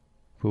Callaway,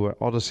 who were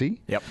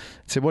Odyssey. Yep.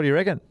 Said, what do you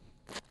reckon?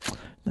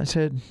 They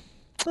said,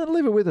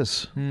 leave it with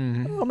us.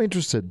 Mm-hmm. I'm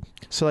interested.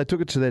 So they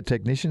took it to their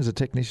technicians. The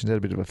technicians had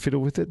a bit of a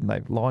fiddle with it, and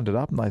they lined it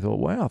up, and they thought,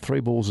 wow, 3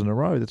 balls in a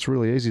row, that's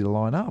really easy to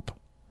line up.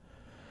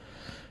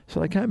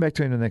 So they came back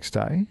to him the next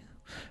day.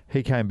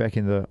 He came back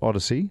in the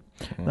Odyssey,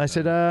 and they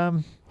said, I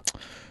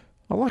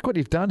like what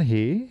you've done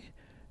here.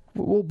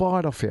 We'll buy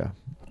it off you.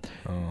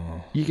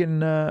 Oh. You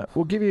can.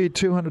 We'll give you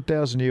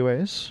 $200,000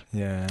 US.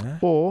 Yeah.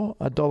 Or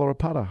 $1 a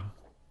putter.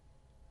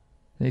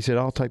 And he said,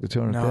 I'll take the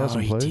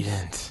 $200,000, please. He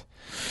didn't.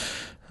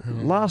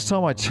 Last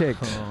time I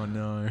checked. Oh,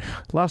 no.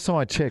 Last time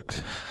I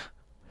checked,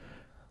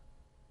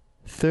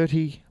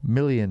 30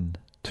 million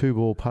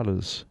 2-ball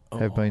putters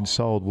have been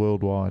sold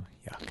worldwide.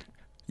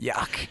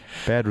 Yuck.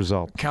 Bad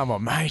result. Come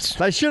on, mate.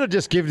 They should have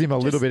just given him a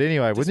little bit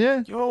anyway,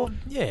 wouldn't you? Well,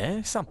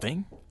 yeah,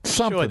 something.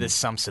 Something. Surely there's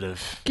some sort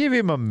of give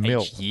him a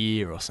mil each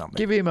year or something.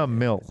 Give him a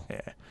mil.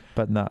 Yeah.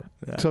 But no.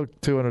 Took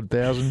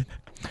 200,000.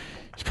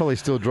 He's probably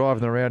still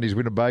driving around his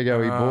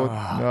Winnebago he bought.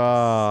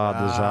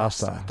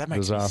 Disaster. That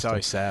makes me so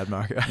sad,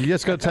 Marco. You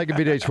just got to take a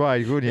bit each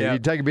way, wouldn't you? Yep.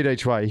 You'd take a bit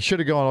each way. He should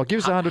have gone, I'll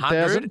give us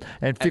 100,000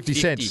 and 50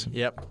 cents.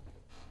 Yep.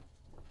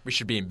 We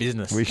should be in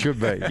business. We should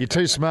be. You're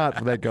too smart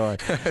for that guy.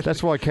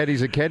 That's why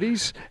caddies are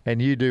caddies,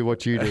 and you do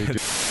what you do.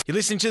 You're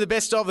listening to the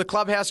best of the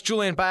Clubhouse.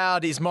 Julian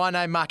Bayard is my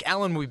name. Mark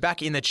Allen will be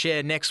back in the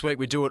chair next week.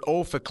 We do it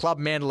all for Club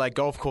Mandalay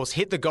Golf Course.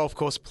 Hit the golf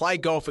course. Play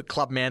golf at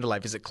Club Mandalay.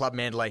 Visit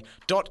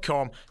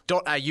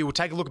clubmandalay.com.au. We'll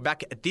take a look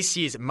back at this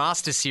year's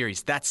Masters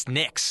Series. That's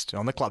next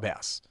on the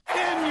Clubhouse.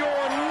 In your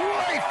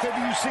life,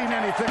 have you seen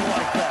anything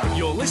like that?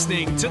 You're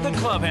listening to the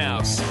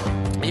Clubhouse.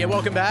 Yeah,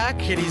 welcome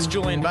back. It is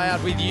Julian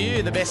Bayard with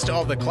you, the best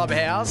of the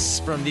Clubhouse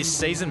from this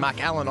season.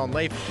 Mark Allen on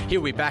leave.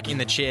 He'll be back in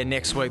the chair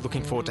next week.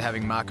 Looking forward to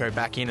having Marco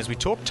back in as we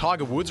talk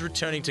Tiger Woods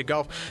returning to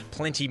golf.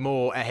 Plenty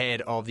more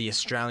ahead of the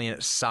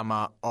Australian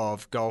Summer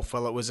of Golf.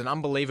 Well, it was an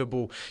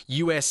unbelievable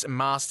US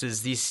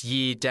Masters this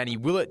year. Danny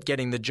Willett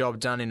getting the job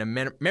done in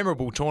a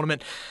memorable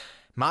tournament.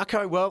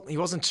 Marco, well, he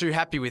wasn't too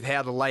happy with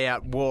how the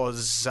layout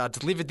was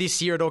delivered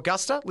this year at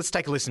Augusta. Let's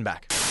take a listen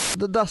back.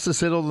 The dust has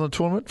settled in the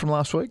tournament from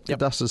last week. Yep.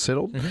 The dust has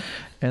settled. Mm-hmm.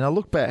 And I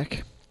look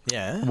back.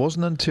 Yeah. It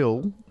wasn't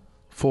until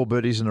 4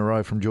 birdies in a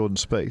row from Jordan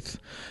Spieth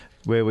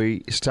where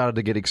we started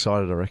to get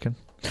excited, I reckon.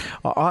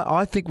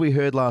 I think we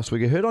heard last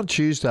week, I heard on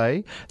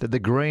Tuesday that the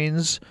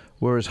greens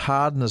were as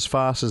hard and as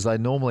fast as they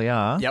normally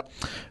are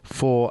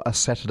for a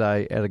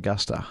Saturday at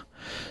Augusta.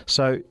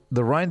 So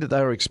the rain that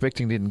they were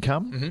expecting didn't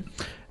come. Mm-hmm.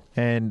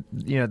 And,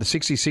 you know, the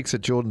 66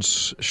 that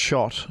Jordan's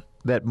shot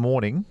that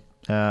morning,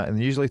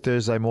 and usually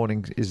Thursday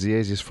morning is the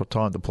easiest for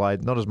time to play,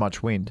 not as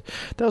much wind.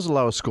 That was the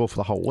lowest score for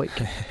the whole week.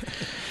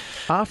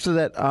 After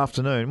that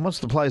afternoon, once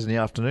the players in the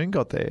afternoon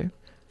got there,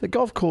 the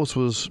golf course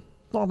was,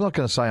 well, I'm not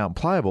going to say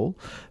unplayable,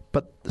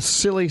 but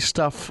silly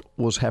stuff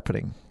was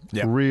happening.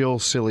 Yep. Real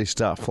silly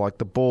stuff, like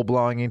the ball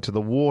blowing into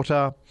the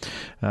water,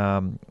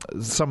 some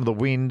of the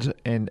wind,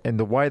 and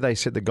the way they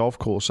set the golf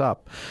course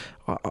up.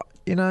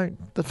 You know,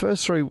 the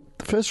first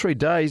three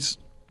days,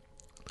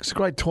 it's a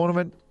great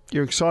tournament.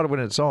 You're excited when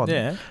it's on.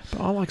 Yeah.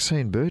 But I like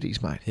seeing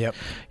birdies, mate. Yep.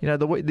 You know,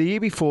 the year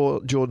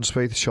before, Jordan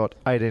Spieth shot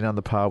 18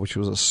 under par, which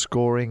was a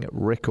scoring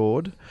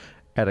record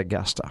at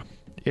Augusta.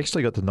 He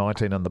actually got to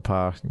 19 under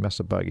par. He must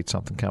have bogeyed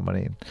something coming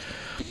in.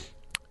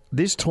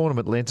 This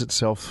tournament lends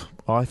itself,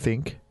 I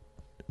think,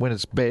 when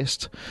it's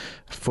best,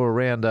 for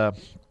around, I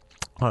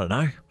don't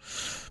know,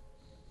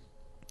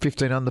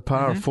 15 under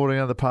par or 14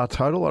 under par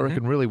total, I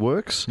reckon really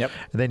works. Yep.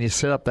 And then you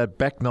set up that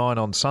back nine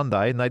on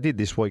Sunday, and they did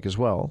this week as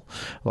well,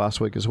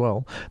 last week as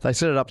well. They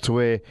set it up to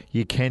where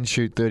you can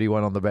shoot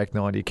 31 on the back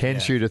nine, you can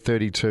shoot a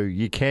 32,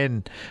 you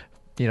can,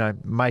 you know,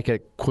 make a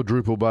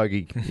quadruple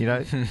bogey. You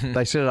know,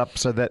 they set it up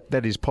so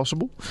that is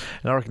possible,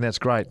 and I reckon that's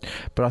great.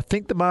 But I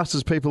think the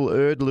Masters people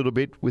erred a little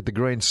bit with the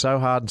greens so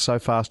hard and so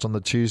fast on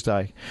the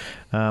Tuesday.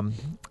 You know,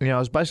 it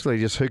was basically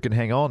just who can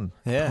hang on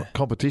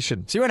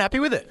competition. So you weren't happy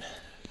with it?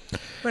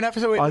 We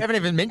haven't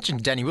even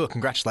mentioned Danny Will.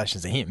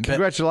 Congratulations to him.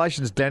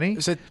 Congratulations, Danny.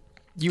 So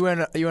you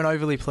weren't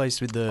overly pleased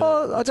with the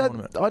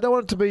tournament? I don't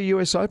want it to be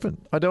US Open.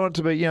 I don't want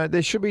it to be, you know,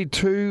 there should be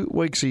 2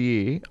 weeks a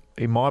year,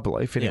 in my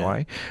belief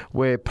anyway,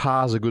 where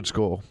par's a good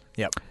score.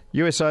 Yep.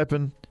 US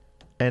Open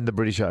and the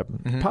British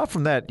Open. Mm-hmm. Apart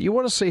from that, you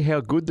want to see how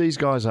good these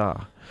guys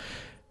are.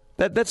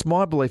 That's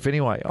my belief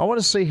anyway. I want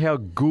to see how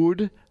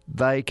good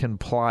they can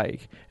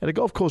play at a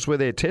golf course where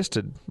they're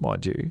tested,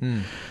 mind you.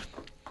 Mm.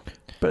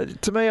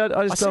 But to me,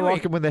 I just don't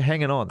like it when they're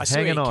hanging on.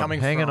 Hanging on.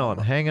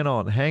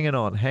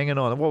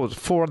 What was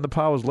 4 under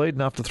par was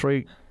leading after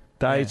 3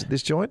 days at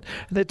this joint,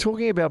 and they're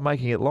talking about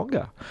making it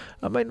longer.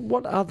 I mean,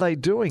 what are they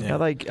doing?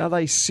 Yeah. Are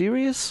they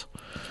serious?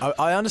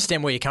 I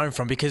understand where you're coming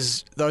from,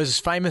 because those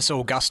famous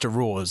Augusta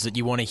roars that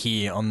you want to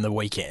hear on the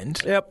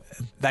weekend,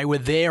 they were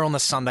there on the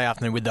Sunday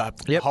afternoon with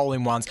the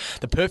hole-in-ones,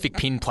 the perfect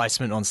pin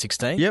placement on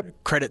 16.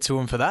 Yep. Credit to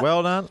them for that.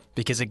 Well done.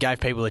 Because it gave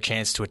people a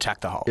chance to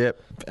attack the hole.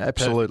 Yep,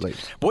 absolutely.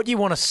 Perfect. What you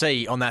want to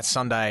see on that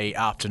Sunday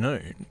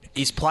afternoon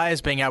is players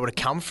being able to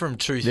come from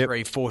 2,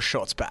 3, 4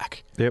 shots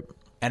back. Yep.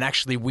 And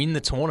actually win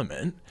the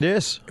tournament.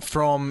 Yes.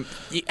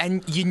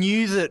 And you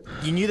knew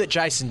that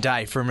Jason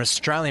Day, from an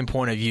Australian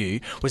point of view,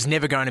 was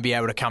never going to be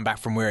able to come back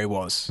from where he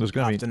was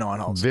after 9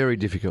 holes. Very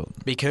difficult.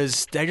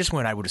 Because they just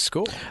weren't able to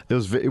score.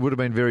 It would have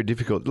been very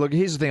difficult. Look,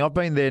 here's the thing. I've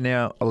been there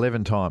now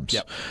 11 times.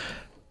 Yep.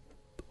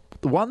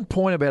 The one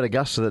point about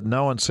Augusta that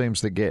no one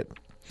seems to get,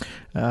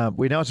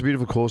 we know it's a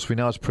beautiful course. We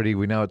know it's pretty.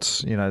 We know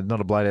it's, you know, not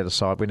a blade out of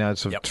sight. We know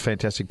it's a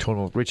fantastic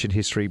tournament, rich in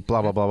history,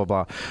 blah, blah, blah, blah,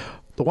 blah.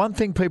 The one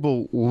thing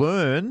people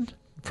learn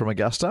from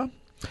Augusta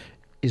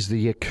is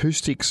the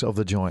acoustics of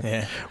the joint.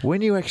 Yeah.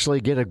 When you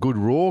actually get a good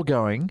roar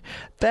going,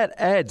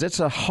 that's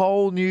a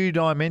whole new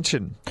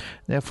dimension.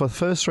 Now, for the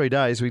first 3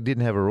 days, we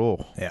didn't have a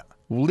roar. Yeah.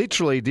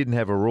 Literally didn't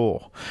have a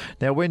roar.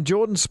 Now, when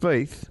Jordan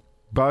Spieth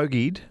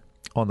bogeyed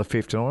on the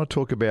 5th, and I want to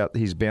talk about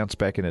his bounce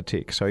back in a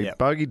tick. So he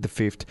bogeyed the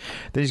 5th,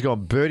 then he's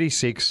gone birdie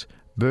 6,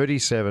 birdie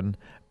 7,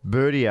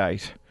 birdie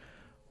 8.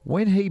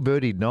 When he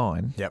birdied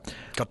 9,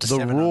 got to the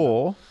 7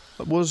 roar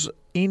was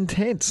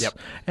intense. Yep.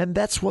 And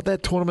that's what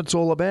that tournament's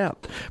all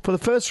about. For the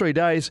first 3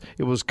 days,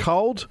 it was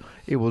cold.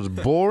 It was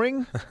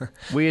boring.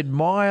 We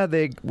admire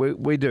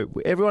we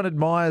do. Everyone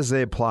admires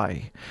their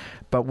play.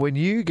 But when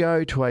you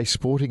go to a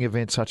sporting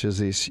event such as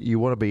this, you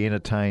want to be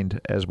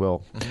entertained as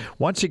well. Mm-hmm.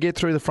 Once you get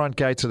through the front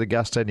gates of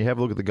Augusta and you have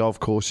a look at the golf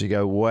course, you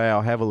go,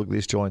 wow, have a look at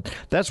this joint.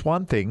 That's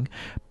one thing.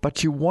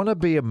 But you want to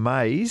be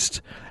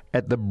amazed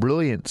at the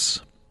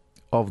brilliance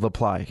of the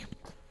play.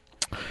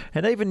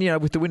 And even,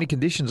 with the windy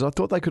conditions, I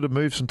thought they could have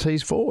moved some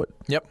tees forward.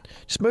 Yep.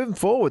 Just move them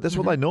forward. That's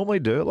what they normally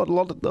do. A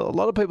lot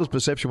of people's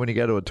perception when you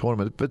go to a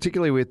tournament,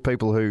 particularly with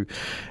people who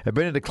have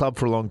been in the club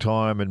for a long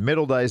time and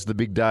medal day is the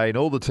big day and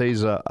all the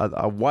tees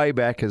are way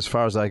back as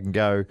far as they can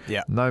go,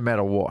 no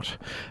matter what.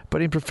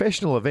 But in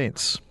professional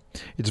events,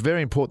 it's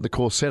very important the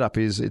course setup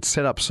it's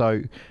set up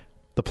so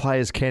the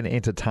players can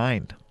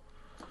entertain.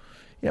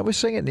 We're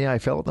seeing it in the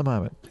AFL at the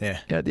moment. Yeah.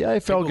 The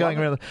AFL people going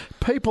around.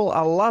 People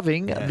are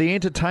loving the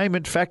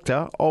entertainment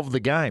factor of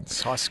the game.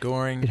 It's high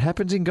scoring. It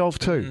happens in golf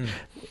too.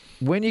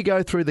 When you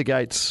go through the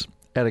gates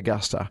at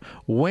Augusta,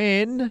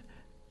 when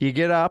you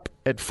get up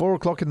at 4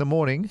 o'clock in the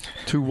morning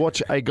to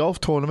watch a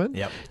golf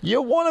tournament,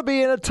 you want to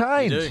be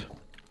entertained. You do.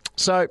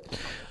 So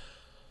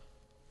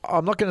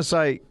I'm not going to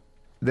say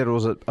that it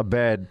was a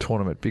bad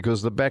tournament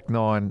because the back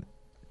nine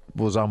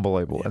was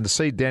unbelievable. Yep. And to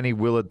see Danny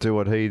Willett do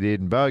what he did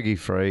and bogey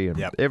free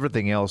and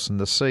everything else, and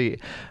to see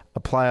a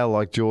player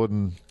like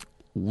Jordan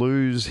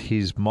lose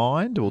his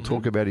mind. We'll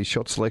talk about his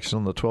shot selection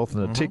on the 12th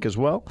and the tick as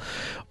well.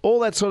 All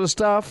that sort of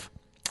stuff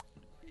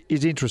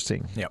is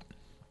interesting. Yep.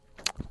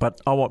 But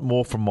I want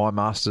more from my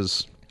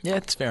Masters. Yeah,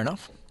 it's fair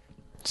enough.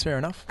 It's fair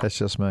enough. That's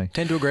just me.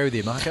 Tend to agree with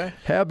you, Marco.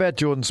 How about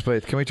Jordan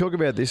Spieth? Can we talk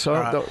about this?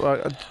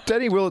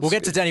 Danny Willett. We'll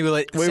get to Danny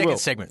Willett. Second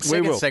segment.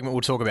 Second segment,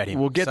 we'll talk about him.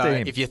 We'll get to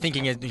him. If you're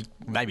thinking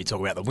maybe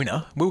talk about the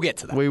winner, we'll get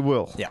to that. We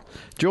will. Yeah.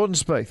 Jordan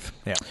Spieth.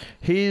 Yeah.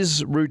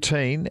 His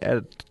routine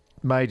at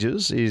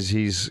majors is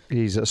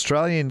his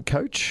Australian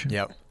coach.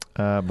 Yep.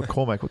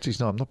 McCormack. What's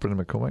his name? Not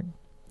Brendan McCormack.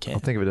 Okay. I'll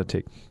think of it in a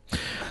tick.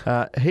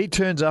 He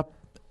turns up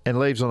and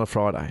leaves on a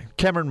Friday.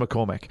 Cameron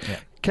McCormack. Yeah.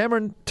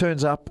 Cameron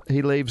turns up.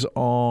 He leaves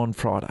on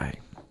Friday.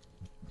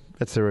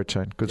 That's the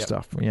routine. Good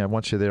stuff.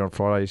 Once you're there on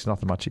Friday, there's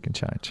nothing much you can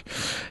change.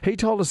 He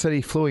told us that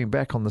he flew him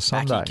back on the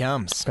Sunday. Back he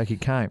comes. Back he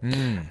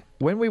came.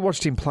 When we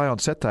watched him play on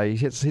Saturday, he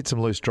hit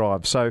some loose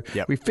drives. So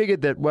we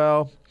figured that,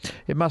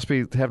 it must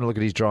be having a look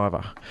at his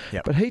driver.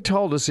 Yep. But he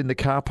told us in the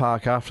car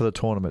park after the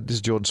tournament, this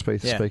is Jordan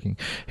Spieth speaking,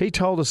 he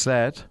told us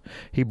that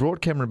he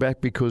brought Cameron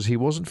back because he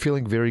wasn't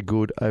feeling very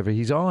good over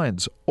his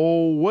irons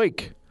all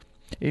week.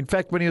 In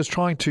fact, when he was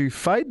trying to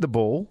fade the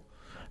ball,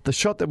 the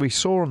shot that we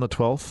saw on the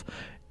 12th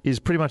is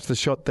pretty much the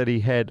shot that he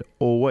had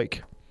all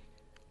week.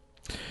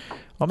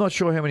 I'm not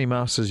sure how many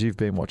Masters you've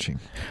been watching,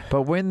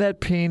 but when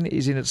that pin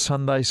is in its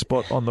Sunday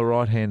spot on the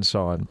right-hand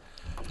side,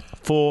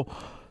 for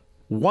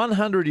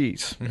 100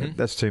 years,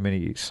 that's too many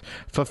years,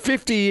 for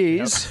 50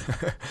 years,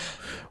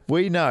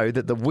 we know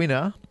that the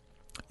winner,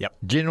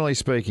 generally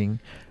speaking,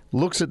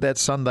 looks at that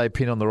Sunday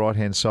pin on the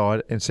right-hand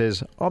side and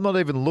says, I'm not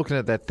even looking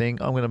at that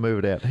thing, I'm going to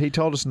move it out. He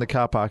told us in the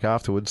car park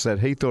afterwards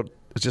that he thought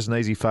it was just an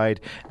easy fade.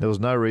 There was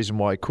no reason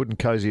why he couldn't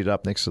cozy it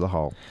up next to the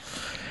hole.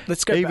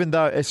 Let's go. Even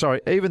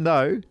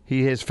though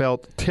he has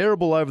felt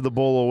terrible over the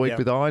ball all week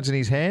with irons in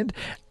his hand,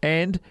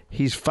 and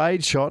his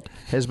fade shot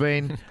has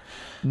been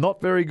not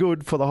very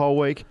good for the whole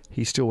week,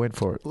 he still went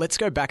for it. Let's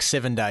go back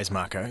 7 days,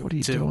 Marco. What are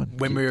you doing?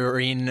 When we were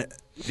in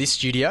this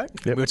studio,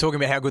 we were talking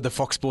about how good the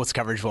Fox Sports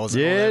coverage was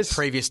in all the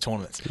previous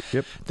tournaments.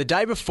 Yep. The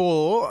day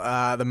before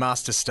the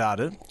Masters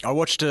started, I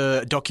watched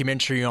a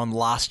documentary on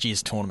last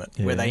year's tournament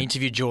where they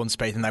interviewed Jordan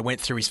Spieth and they went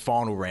through his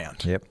final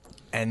round. Yep.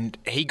 And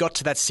he got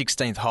to that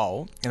 16th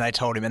hole and they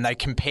told him, and they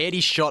compared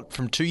his shot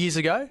from 2 years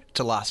ago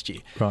to last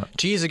year. Right.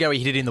 2 years ago, he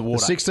hit it in the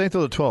water. The 16th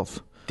or the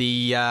 12th?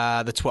 The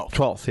 12th.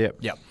 12th, yep.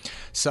 Yep.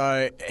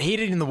 So he hit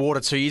it in the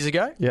water 2 years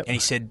ago, and he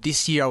said,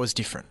 this year I was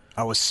different.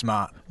 I was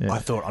smart. Yeah. I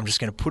thought, I'm just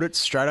going to put it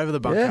straight over the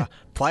bunker,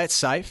 play it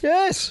safe.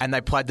 Yes. And they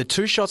played the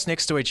 2 shots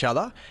next to each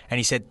other, and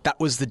he said that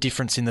was the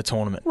difference in the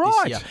tournament right.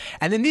 this year.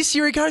 And then this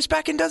year he goes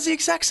back and does the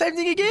exact same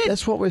thing again.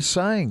 That's what we're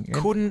saying.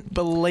 Couldn't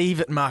believe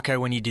it, Marco,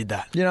 when you did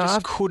that.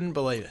 Just couldn't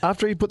believe it.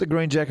 After he put the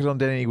green jacket on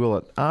Danny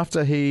Willett,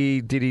 after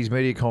he did his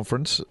media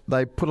conference,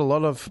 they put a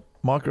lot of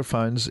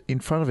microphones in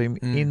front of him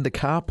in the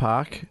car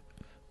park.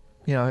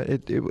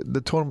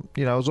 The tournament,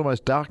 it was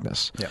almost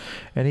darkness. Yep.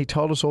 And he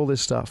told us all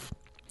this stuff.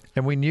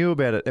 And we knew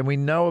about it, and we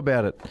know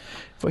about it.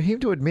 For him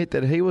to admit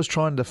that he was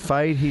trying to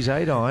fade his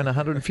 8-iron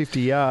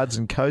 150 yards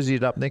and cozy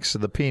it up next to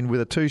the pin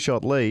with a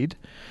 2-shot lead,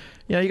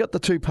 you got the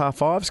 2 par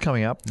 5s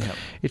coming up. Yep.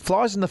 It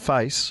flies in the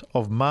face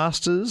of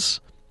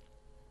Masters,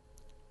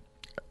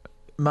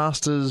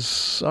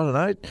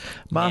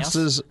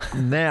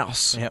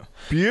 nous. Yep.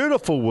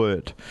 Beautiful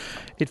word.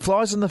 It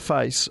flies in the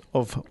face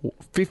of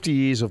 50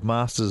 years of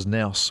Masters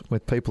nous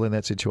with people in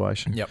that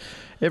situation. Yep.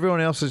 Everyone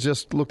else has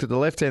just looked at the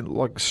left hand,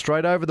 like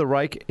straight over the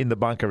rake in the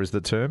bunker is the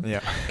term.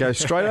 Yep. Go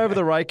straight over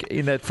the rake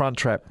in that front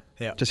trap.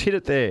 Yep. Just hit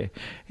it there.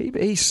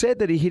 He said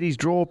that he hit his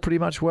draw pretty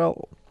much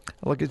well.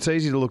 Look, it's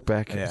easy to look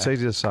back. Yeah. It's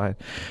easy to say.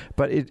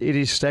 But it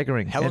is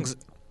staggering. How long's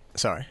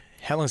Sorry.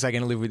 How long is that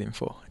going to live with him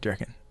for, do you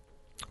reckon?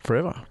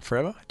 Forever.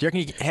 Forever? Do you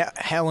reckon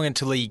how long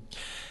until he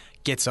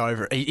gets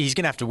over it? He's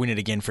going to have to win it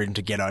again for him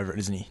to get over it,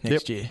 isn't he,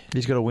 next year?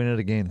 He's got to win it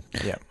again.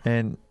 Yeah.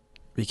 And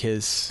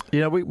because...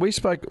 we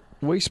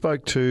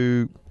spoke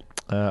to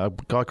a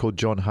guy called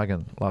John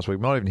Huggin last week.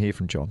 Might even hear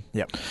from John.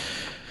 Yep.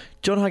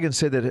 John Huggin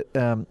said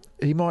that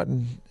he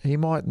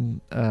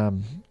mightn't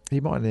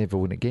ever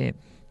win again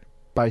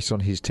based on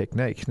his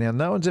technique. Now,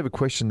 no one's ever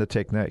questioned the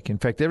technique. In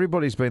fact,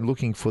 everybody's been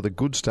looking for the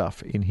good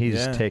stuff in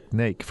his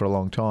technique for a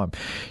long time.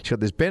 He's got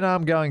this bent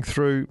arm going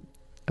through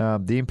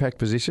the impact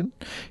position.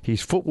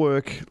 His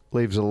footwork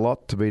leaves a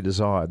lot to be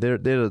desired. They're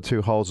the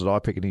two holes that I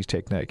pick in his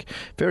technique.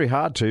 Very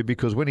hard to,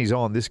 because when he's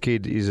on, this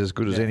kid is as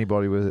good as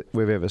anybody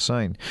we've ever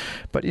seen.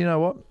 But you know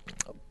what?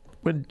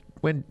 When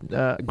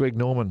Greg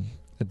Norman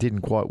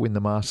didn't quite win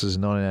the Masters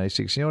in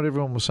 1986, you know what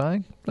everyone was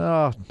saying?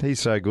 Oh, he's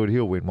so good,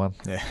 he'll win one.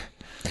 Yeah.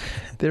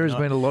 There has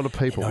been a lot of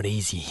people not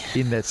easy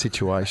in that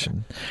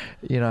situation.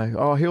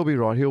 Oh, he'll be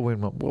right, he'll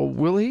win one. Well,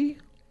 will he?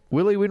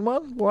 Will he win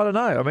one? Well, I don't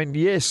know. I mean,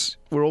 yes,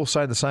 we're all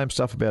saying the same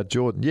stuff about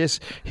Jordan. Yes,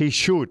 he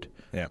should.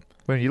 Yeah.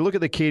 When you look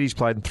at the kid, he's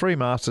played in 3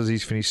 Masters.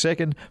 He's finished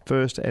second,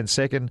 first and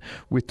second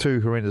with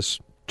 2 horrendous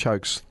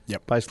chokes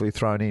basically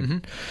thrown in.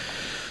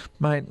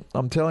 Mm-hmm. Mate,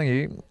 I'm telling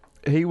you,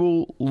 he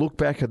will look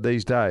back at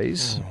these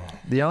days.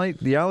 The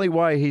only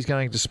way he's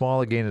going to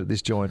smile again at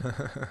this joint,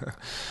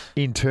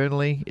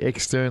 internally,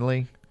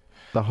 externally,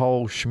 the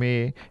whole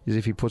schmear, is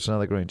if he puts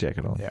another green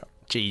jacket on. Yeah.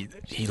 Gee,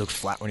 he looked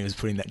flat when he was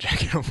putting that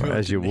jacket on.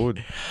 As you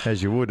would. I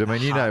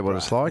mean, you know what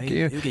it's like.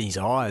 Look at his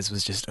eyes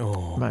was just,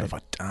 what have I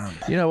done?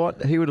 You know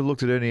what? He would have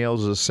looked at Ernie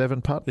Els as a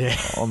 7-putt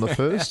on the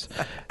first.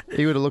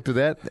 He would have looked at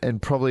that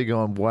and probably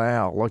gone,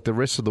 wow, like the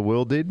rest of the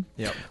world did.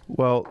 Yep.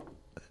 Well,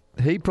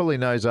 he probably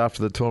knows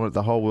after the tournament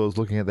the whole world's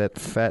looking at that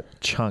fat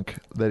chunk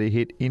that he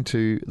hit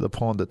into the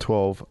pond at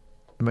 12.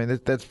 I mean,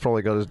 that's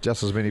probably got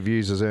just as many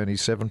views as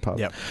Ernie's 7-putt.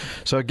 Yep.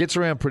 So it gets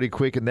around pretty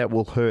quick, and that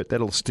will hurt.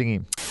 That'll sting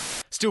him.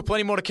 Still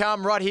plenty more to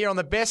come right here on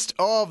the best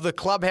of the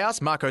Clubhouse.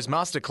 Marco's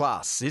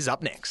Masterclass is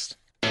up next.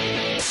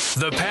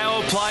 The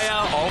Power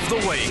Player of the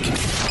Week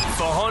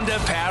for Honda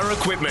Power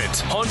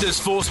Equipment. Honda's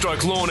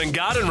 4-stroke lawn and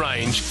garden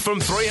range from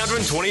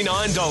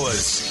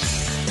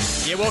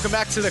 $329. Yeah, welcome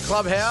back to the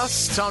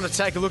Clubhouse. Time to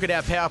take a look at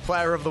our Power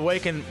Player of the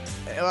Week. And,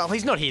 well,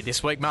 he's not here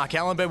this week, Mark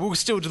Allen, but we'll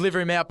still deliver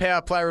him our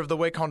Power Player of the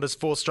Week. Honda's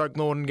 4-stroke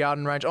lawn and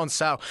garden range on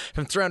sale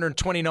from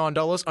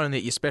 $329, only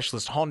at your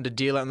specialist Honda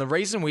dealer. And the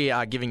reason we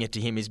are giving it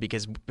to him is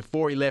because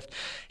before he left,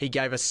 he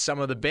gave us some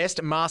of the best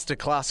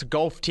masterclass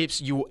golf tips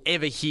you will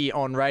ever hear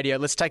on radio.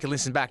 Let's take a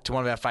listen back to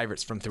one of our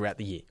favourites from throughout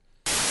the year.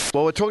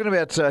 Well, we're talking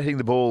about hitting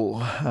the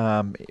ball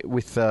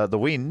with the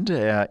wind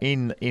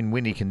in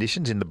windy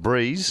conditions, in the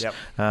breeze,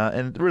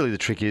 and really the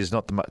trick is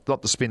not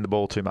to spin the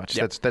ball too much.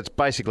 Yep. That's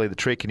basically the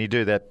trick, and you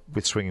do that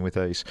with swinging with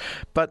ease.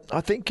 But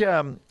I think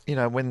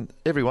when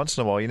every once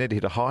in a while you need to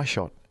hit a high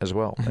shot as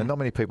well, and not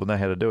many people know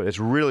how to do it. It's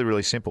really,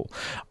 really simple.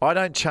 I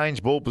don't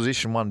change ball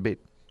position one bit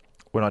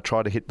when I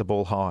try to hit the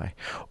ball high.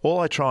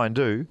 All I try and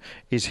do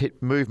is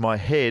move my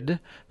head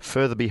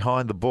further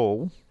behind the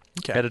ball.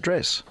 Okay. At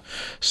address.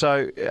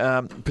 So,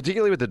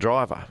 particularly with the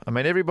driver, I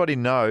mean, everybody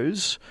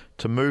knows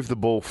to move the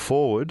ball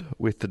forward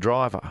with the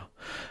driver.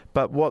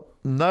 But what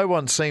no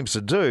one seems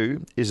to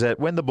do is that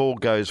when the ball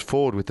goes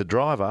forward with the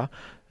driver,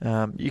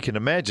 you can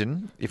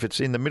imagine if it's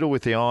in the middle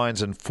with the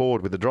irons and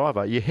forward with the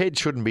driver, your head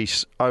shouldn't be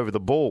over the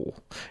ball.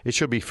 It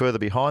should be further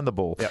behind the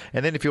ball. Yep.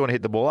 And then if you want to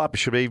hit the ball up, it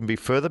should even be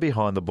further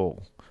behind the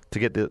ball to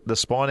get the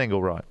spine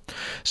angle right.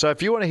 So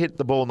if you want to hit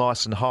the ball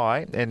nice and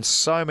high, and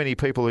so many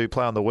people who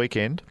play on the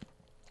weekend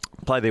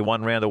play their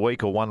 1 round a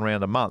week or 1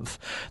 round a month,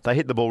 they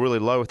hit the ball really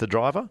low with the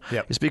driver.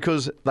 Yep. It's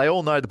because they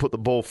all know to put the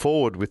ball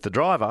forward with the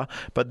driver,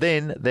 but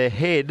then their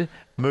head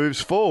moves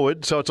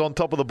forward so it's on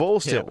top of the ball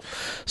still. Yep.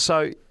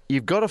 So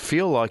you've got to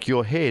feel like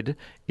your head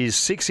is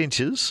 6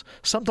 inches,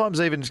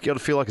 sometimes even you've got to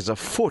feel like it's a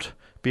foot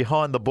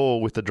behind the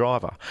ball with the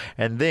driver.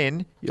 And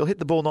then you'll hit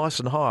the ball nice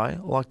and high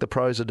like the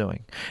pros are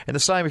doing. And the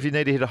same if you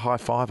need to hit a high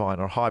 5-iron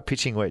or a high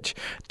pitching wedge.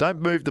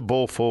 Don't move the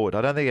ball forward.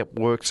 I don't think it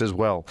works as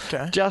well.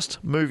 Okay.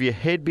 Just move your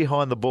head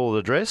behind the ball at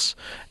address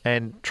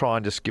and try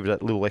and just give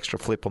it a little extra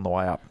flip on the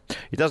way up.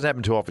 It doesn't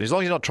happen too often. As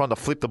long as you're not trying to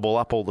flip the ball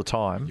up all the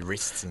time. Your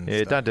wrists and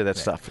stuff. Don't do that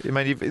stuff. I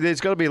mean, there's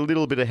got to be a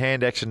little bit of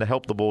hand action to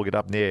help the ball get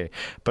up in the air.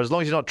 But as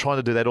long as you're not trying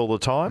to do that all the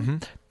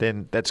time,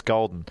 then that's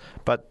golden.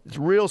 But it's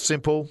real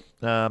simple.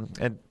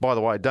 And by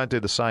the way, don't do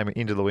the same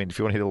into the wind. If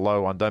you want to hit a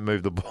low one, don't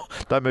move the ball.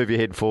 Don't move your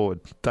head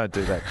forward. Don't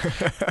do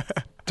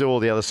that. Do all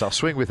the other stuff.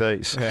 Swing with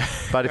ease. Yeah.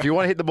 But if you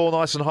want to hit the ball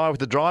nice and high with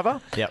the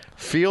driver,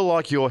 feel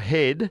like your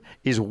head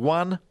is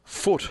 1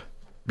 foot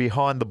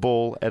behind the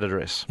ball at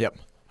address. Yep.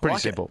 Pretty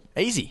Like simple.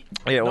 It. Easy.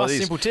 Yeah, well, nice, it is.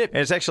 simple tip.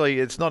 And it's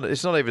actually that's not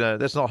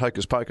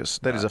hocus pocus.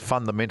 That is a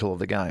fundamental of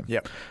the game.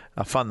 Yep.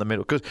 A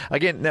fundamental. Because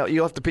again, now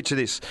you'll have to picture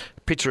this.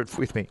 Picture it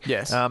with me.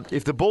 Yes.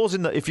 If the ball's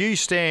if you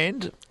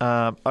stand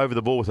over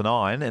the ball with an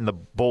iron and the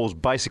ball's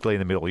basically in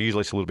the middle, usually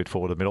it's a little bit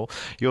forward of the middle,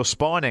 your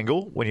spine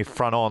angle when you're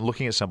front on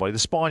looking at somebody, the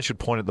spine should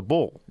point at the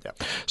ball.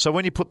 Yep. So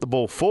when you put the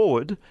ball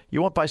forward,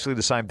 you want basically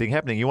the same thing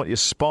happening. You want your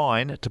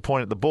spine to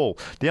point at the ball.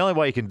 The only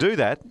way you can do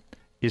that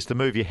is to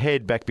move your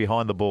head back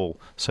behind the ball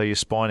so your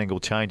spine angle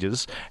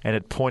changes and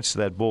it points to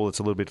that ball that's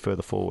a little bit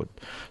further forward.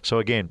 So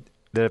again,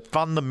 the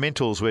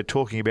fundamentals we're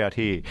talking about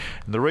here.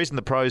 And the reason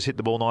the pros hit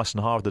the ball nice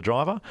and high with the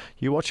driver,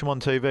 you watch them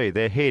on TV,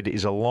 their head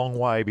is a long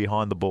way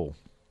behind the ball.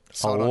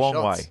 Side-on a long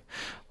shots. way.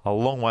 A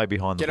long way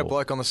behind the ball. Get a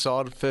bloke on the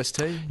side first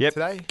tee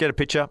today. Get a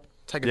picture.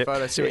 Take a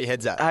photo, see where your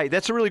head's at. Hey,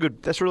 that's a really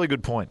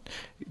good point.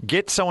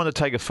 Get someone to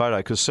take a photo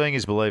because seeing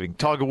is believing.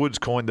 Tiger Woods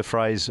coined the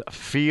phrase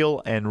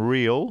feel and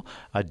real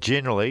are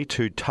generally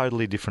two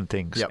totally different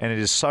things. Yep. And it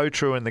is so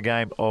true in the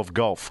game of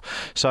golf.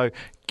 So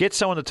get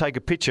someone to take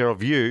a picture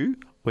of you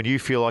when you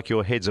feel like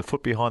your head's a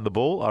foot behind the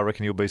ball. I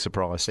reckon you'll be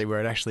surprised. See where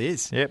it actually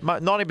is. Yeah,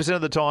 90%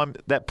 of the time,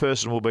 that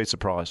person will be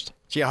surprised.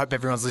 Gee, I hope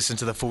everyone's listened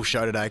to the full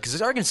show today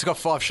because I reckon it's got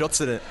 5 shots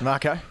in it,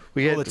 Marco.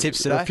 We all had the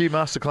tips today. A few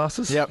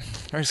masterclasses. Yep. I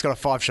reckon it's got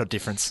a 5-shot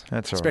difference.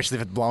 That's all right. Especially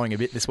if it's blowing a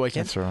bit this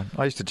weekend. That's all right.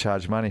 I used to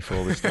charge money for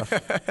all this stuff.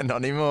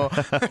 Not anymore.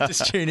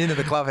 Just tune into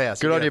the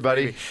Clubhouse. Good on you,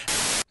 buddy.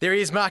 There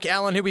he is, Mark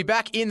Allen. He'll be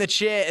back in the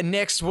chair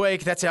next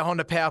week. That's our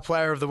Honda Power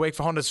Player of the Week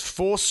for Honda's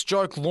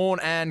 4-stroke lawn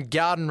and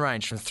garden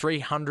range from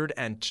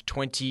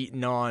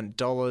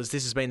 $329.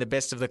 This has been the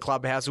best of the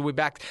Clubhouse. We'll be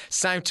back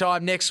same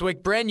time next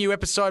week. Brand new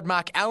episode.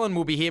 Mark Allen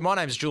will be here. My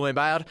name's Julian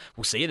Bayard.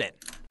 We'll see you then.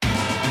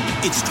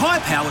 It's Tyre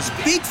Power's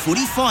Big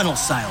Footy Final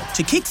Sale.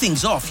 To kick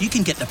things off, you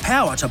can get the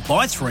power to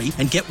buy 3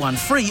 and get 1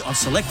 free on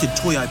selected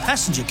Toyo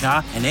passenger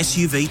car and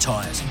SUV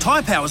tyres.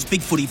 Tyre Power's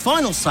Big Footy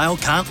Final Sale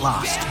can't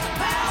last.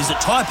 Visit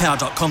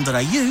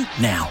tyrepower.com.au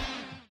now.